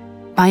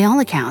 By all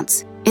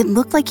accounts, it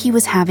looked like he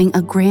was having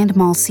a grand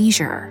mal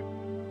seizure.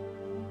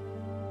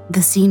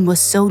 The scene was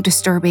so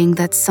disturbing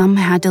that some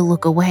had to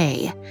look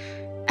away.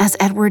 As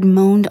Eadweard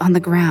moaned on the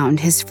ground,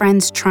 his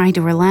friends tried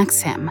to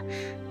relax him,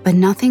 but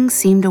nothing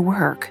seemed to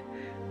work.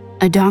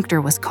 A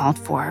doctor was called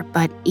for,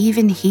 but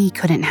even he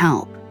couldn't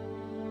help.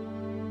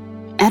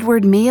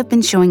 Eadweard may have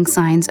been showing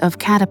signs of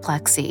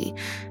cataplexy,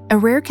 a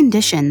rare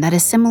condition that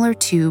is similar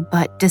to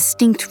but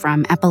distinct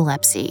from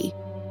epilepsy.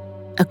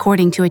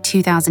 According to a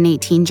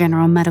 2018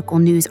 General Medical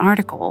News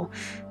article,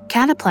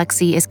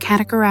 cataplexy is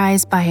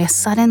categorized by a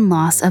sudden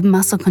loss of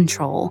muscle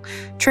control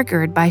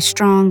triggered by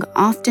strong,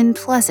 often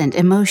pleasant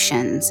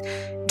emotions.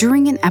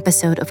 During an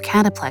episode of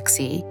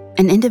cataplexy,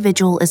 an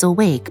individual is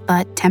awake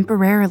but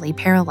temporarily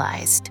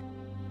paralyzed.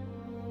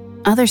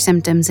 Other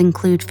symptoms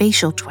include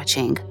facial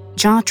twitching,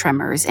 jaw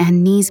tremors,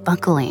 and knees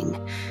buckling.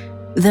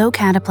 Though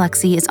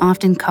cataplexy is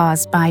often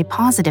caused by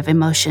positive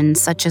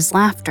emotions such as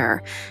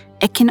laughter,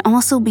 it can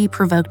also be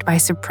provoked by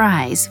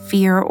surprise,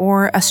 fear,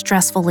 or a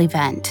stressful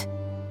event.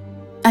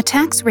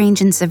 Attacks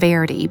range in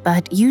severity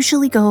but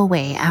usually go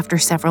away after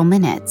several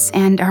minutes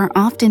and are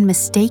often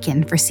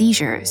mistaken for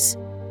seizures.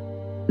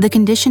 The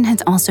condition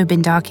has also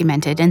been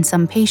documented in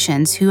some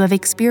patients who have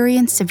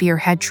experienced severe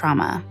head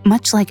trauma,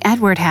 much like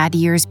Eadweard had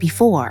years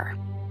before.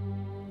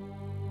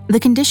 The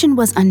condition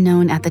was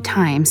unknown at the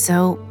time,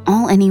 so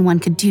all anyone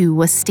could do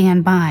was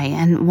stand by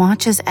and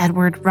watch as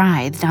Eadweard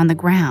writhed on the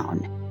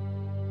ground.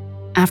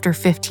 After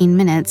 15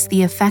 minutes,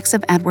 the effects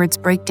of Eadweard's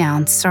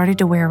breakdown started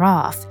to wear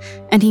off,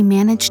 and he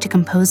managed to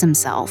compose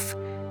himself.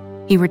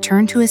 He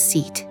returned to his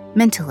seat,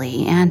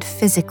 mentally and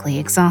physically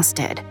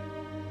exhausted.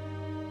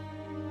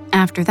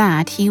 After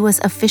that, he was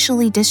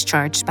officially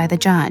discharged by the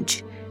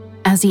judge.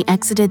 As he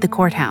exited the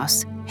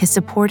courthouse, his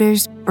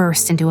supporters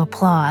burst into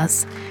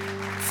applause.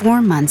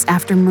 4 months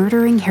after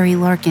murdering Harry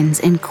Larkyns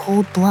in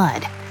cold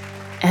blood,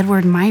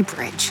 Eadweard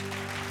Muybridge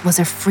was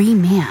a free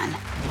man.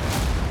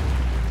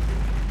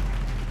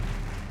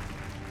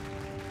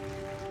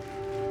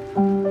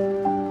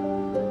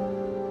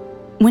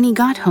 When he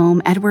got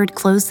home, Eadweard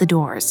closed the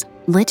doors,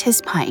 lit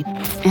his pipe,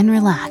 and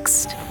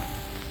relaxed.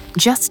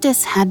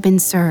 Justice had been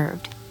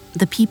served.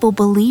 The people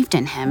believed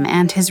in him,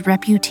 and his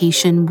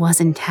reputation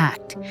was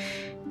intact.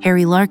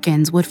 Harry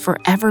Larkyns would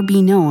forever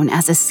be known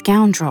as a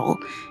scoundrel,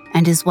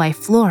 and his wife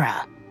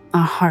Flora,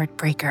 a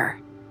heartbreaker.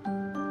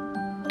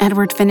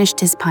 Eadweard finished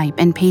his pipe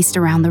and paced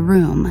around the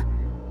room.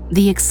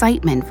 The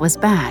excitement was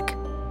back.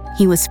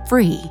 He was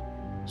free.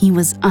 He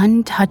was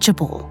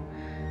untouchable.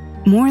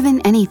 More than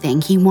anything,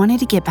 he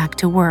wanted to get back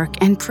to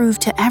work and prove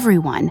to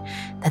everyone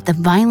that the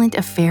violent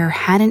affair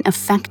hadn't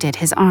affected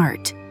his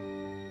art.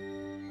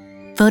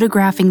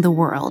 Photographing the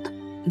world,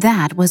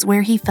 that was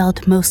where he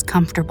felt most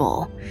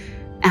comfortable.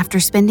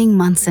 After spending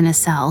months in a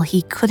cell,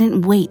 he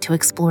couldn't wait to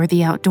explore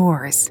the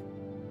outdoors.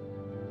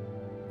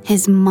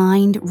 His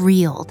mind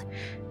reeled.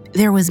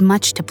 There was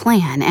much to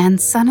plan, and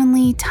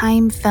suddenly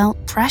time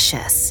felt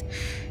precious.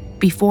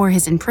 Before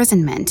his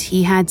imprisonment,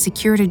 he had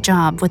secured a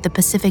job with the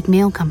Pacific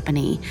Mail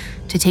Company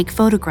to take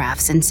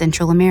photographs in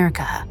Central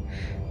America.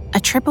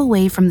 A trip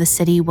away from the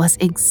city was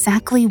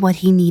exactly what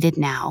he needed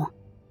now.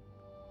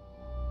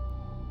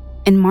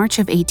 In March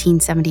of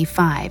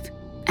 1875,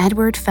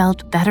 Eadweard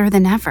felt better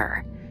than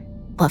ever,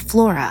 but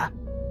Flora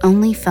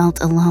only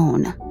felt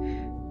alone.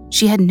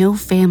 She had no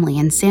family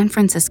in San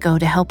Francisco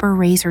to help her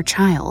raise her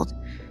child.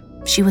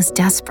 She was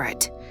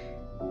desperate.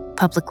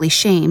 Publicly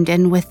shamed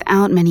and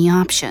without many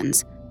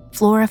options,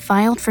 Flora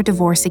filed for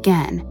divorce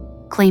again,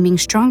 claiming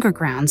stronger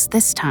grounds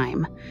this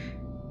time.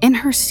 In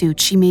her suit,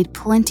 she made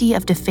plenty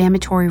of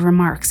defamatory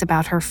remarks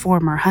about her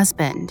former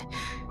husband.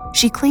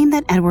 She claimed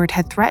that Eadweard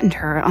had threatened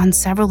her on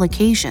several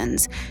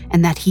occasions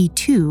and that he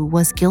too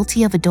was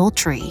guilty of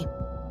adultery.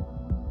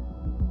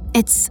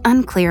 It's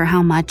unclear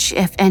how much,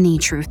 if any,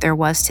 truth there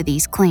was to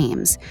these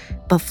claims,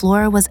 but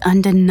Flora was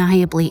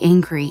undeniably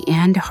angry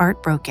and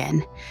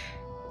heartbroken.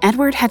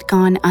 Eadweard had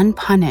gone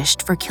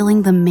unpunished for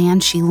killing the man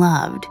she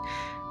loved.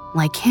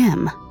 Like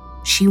him,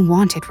 she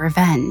wanted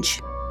revenge.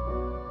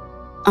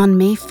 On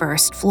May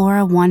 1st,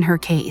 Flora won her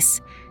case.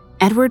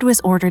 Eadweard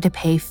was ordered to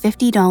pay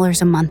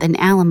 $50 a month in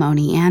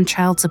alimony and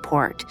child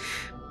support.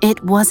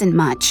 It wasn't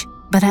much,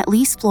 but at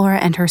least Flora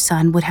and her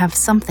son would have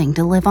something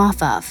to live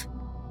off of.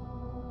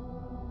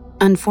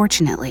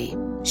 Unfortunately,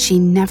 she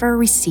never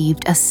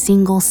received a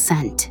single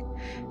cent.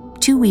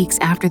 2 weeks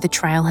after the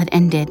trial had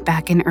ended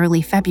back in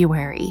early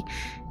February,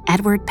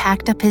 Eadweard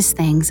packed up his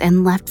things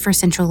and left for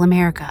Central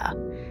America.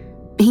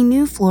 He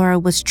knew Flora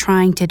was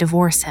trying to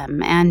divorce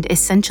him and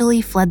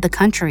essentially fled the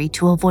country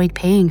to avoid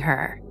paying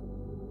her.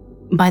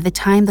 By the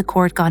time the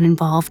court got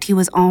involved, he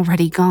was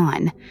already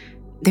gone.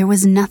 There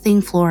was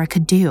nothing Flora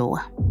could do.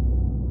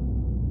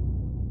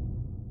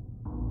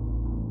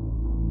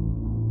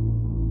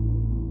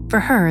 For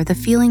her, the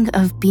feeling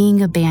of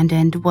being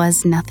abandoned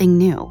was nothing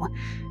new.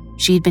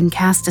 She'd been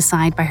cast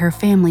aside by her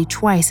family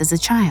twice as a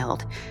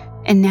child,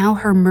 and now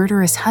her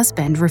murderous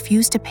husband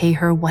refused to pay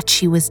her what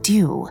she was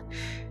due.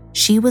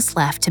 She was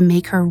left to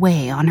make her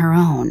way on her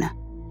own.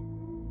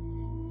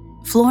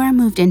 Flora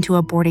moved into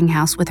a boarding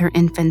house with her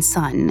infant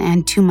son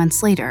and 2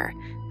 months later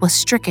was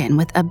stricken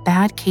with a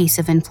bad case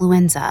of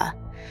influenza.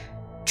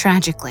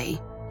 Tragically,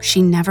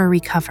 she never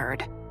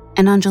recovered,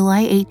 and on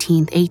July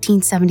 18,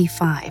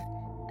 1875,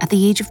 at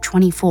the age of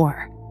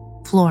 24,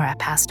 Flora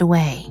passed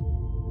away.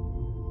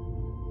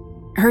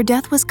 Her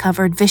death was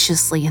covered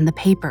viciously in the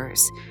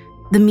papers.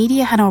 The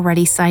media had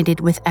already sided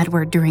with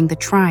Eadweard during the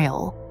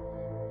trial.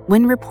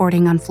 When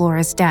reporting on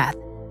Flora's death,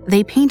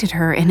 they painted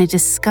her in a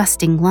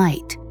disgusting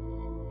light.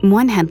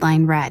 One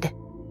headline read,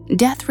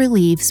 "Death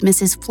relieves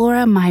Mrs.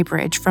 Flora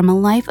Muybridge from a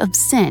life of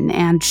sin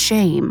and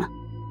shame."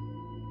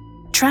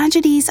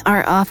 Tragedies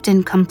are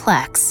often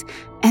complex,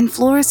 and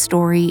Flora's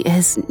story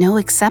is no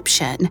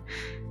exception.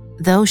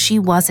 Though she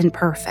wasn't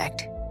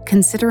perfect,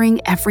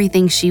 considering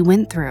everything she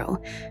went through,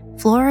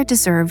 Flora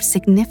deserved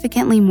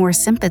significantly more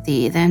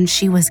sympathy than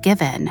she was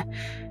given.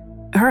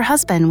 Her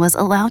husband was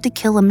allowed to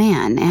kill a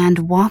man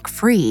and walk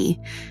free.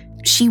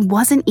 She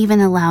wasn't even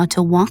allowed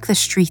to walk the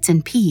streets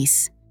in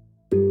peace.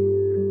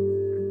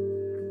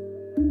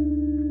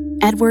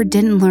 Eadweard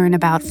didn't learn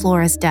about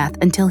Flora's death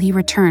until he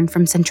returned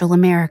from Central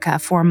America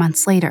 4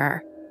 months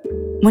later.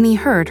 When he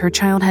heard her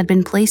child had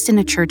been placed in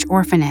a church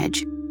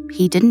orphanage,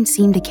 he didn't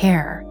seem to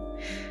care.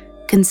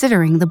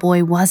 Considering the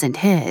boy wasn't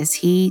his,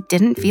 he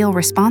didn't feel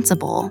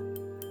responsible.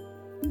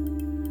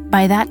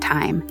 By that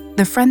time,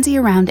 the frenzy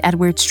around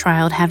Eadweard's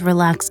trial had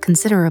relaxed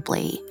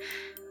considerably.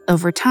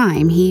 Over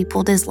time, he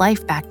pulled his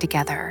life back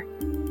together.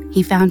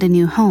 He found a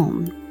new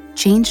home,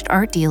 changed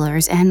art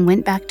dealers, and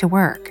went back to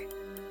work.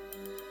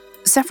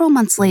 Several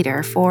months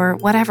later, for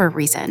whatever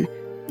reason,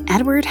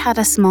 Eadweard had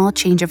a small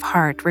change of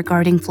heart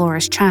regarding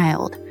Flora's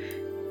child.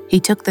 He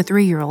took the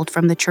 3-year-old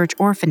from the church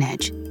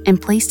orphanage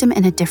and placed him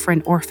in a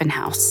different orphan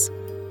house.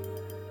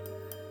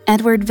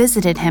 Eadweard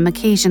visited him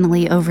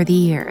occasionally over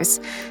the years,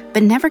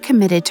 but never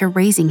committed to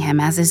raising him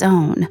as his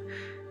own.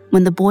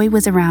 When the boy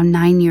was around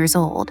 9 years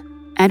old,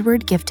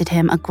 Eadweard gifted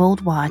him a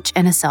gold watch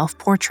and a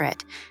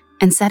self-portrait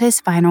and said his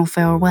final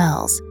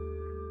farewells.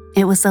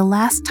 It was the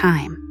last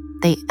time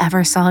they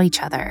ever saw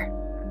each other.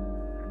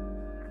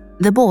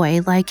 The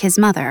boy, like his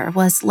mother,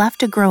 was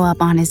left to grow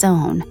up on his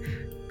own.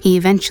 He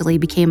eventually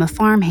became a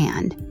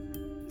farmhand.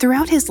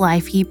 Throughout his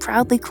life, he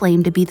proudly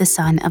claimed to be the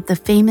son of the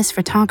famous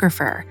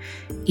photographer,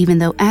 even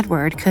though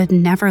Eadweard could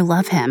never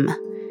love him.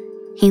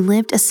 He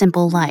lived a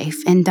simple life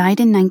and died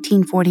in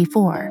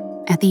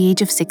 1944 at the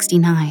age of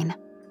 69.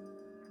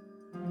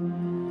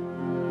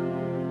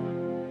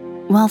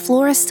 While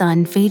Flora's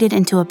son faded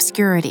into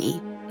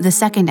obscurity, the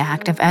second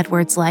act of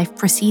Eadweard's life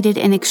proceeded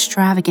in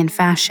extravagant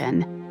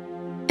fashion.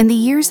 In the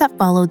years that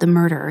followed the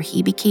murder,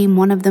 he became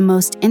one of the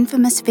most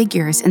infamous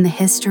figures in the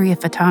history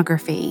of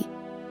photography.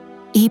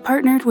 He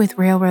partnered with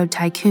railroad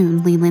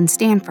tycoon Leland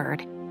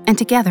Stanford, and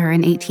together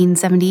in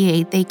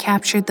 1878 they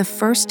captured the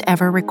first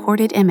ever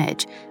recorded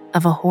image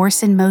of a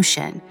horse in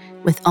motion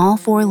with all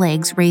 4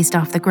 legs raised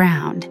off the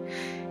ground.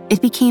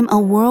 It became a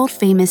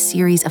world-famous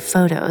series of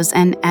photos,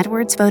 and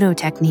Eadweard's photo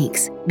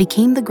techniques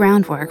became the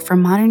groundwork for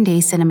modern-day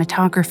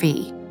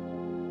cinematography.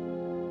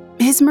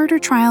 His murder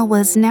trial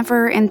was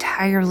never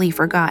entirely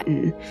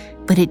forgotten,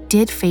 but it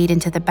did fade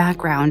into the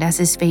background as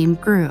his fame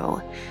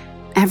grew.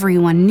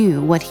 Everyone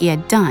knew what he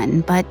had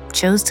done, but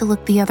chose to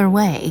look the other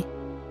way.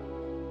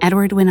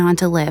 Eadweard went on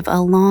to live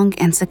a long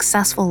and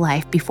successful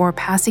life before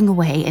passing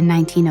away in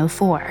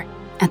 1904,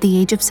 at the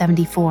age of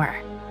 74.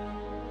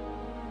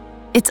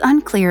 It's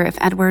unclear if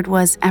Eadweard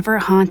was ever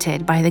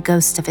haunted by the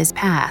ghosts of his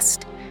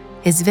past.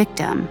 His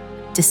victim,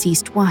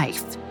 deceased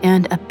wife,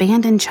 and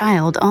abandoned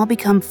child all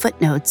become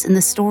footnotes in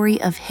the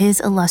story of his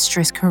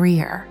illustrious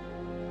career.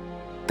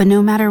 But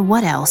no matter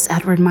what else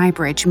Eadweard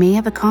Muybridge may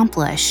have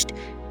accomplished,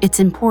 it's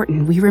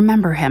important we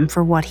remember him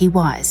for what he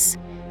was: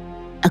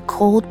 a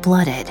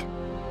cold-blooded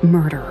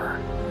murderer.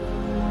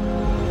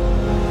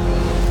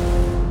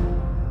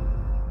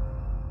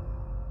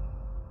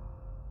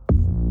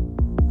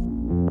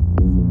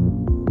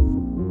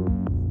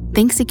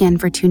 Thanks again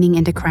for tuning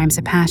into Crimes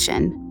of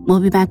Passion. We'll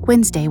be back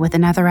Wednesday with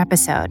another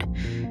episode.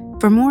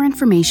 For more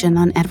information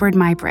on Eadweard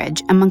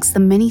Muybridge, amongst the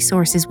many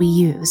sources we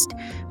used,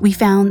 we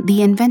found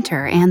The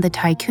Inventor and the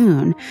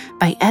Tycoon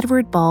by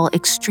Eadweard Ball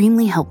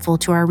extremely helpful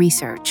to our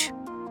research.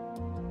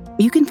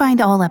 You can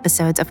find all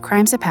episodes of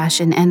Crimes of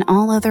Passion and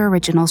all other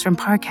originals from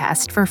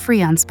Parcast for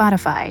free on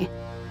Spotify.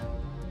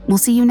 We'll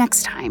see you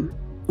next time,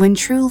 when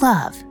true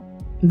love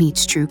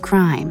meets true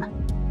crime.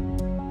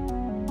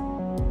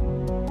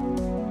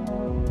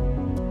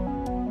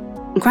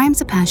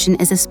 Crimes of Passion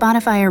is a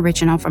Spotify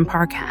original from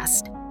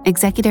Parcast.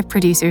 Executive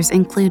producers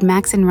include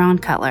Max and Ron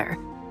Cutler.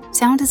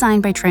 Sound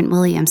design by Trent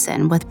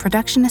Williamson, with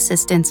production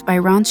assistance by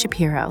Ron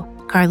Shapiro,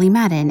 Carly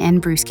Madden,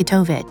 and Bruce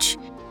Kitovich.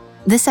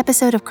 This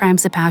episode of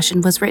Crimes of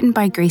Passion was written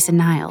by Grayson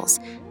Niles,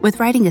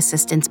 with writing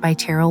assistance by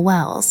Terrell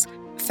Wells,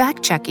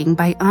 fact-checking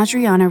by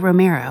Adriana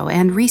Romero,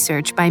 and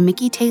research by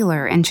Mickey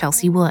Taylor and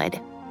Chelsea Wood.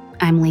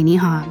 I'm Lainey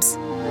Hobbs.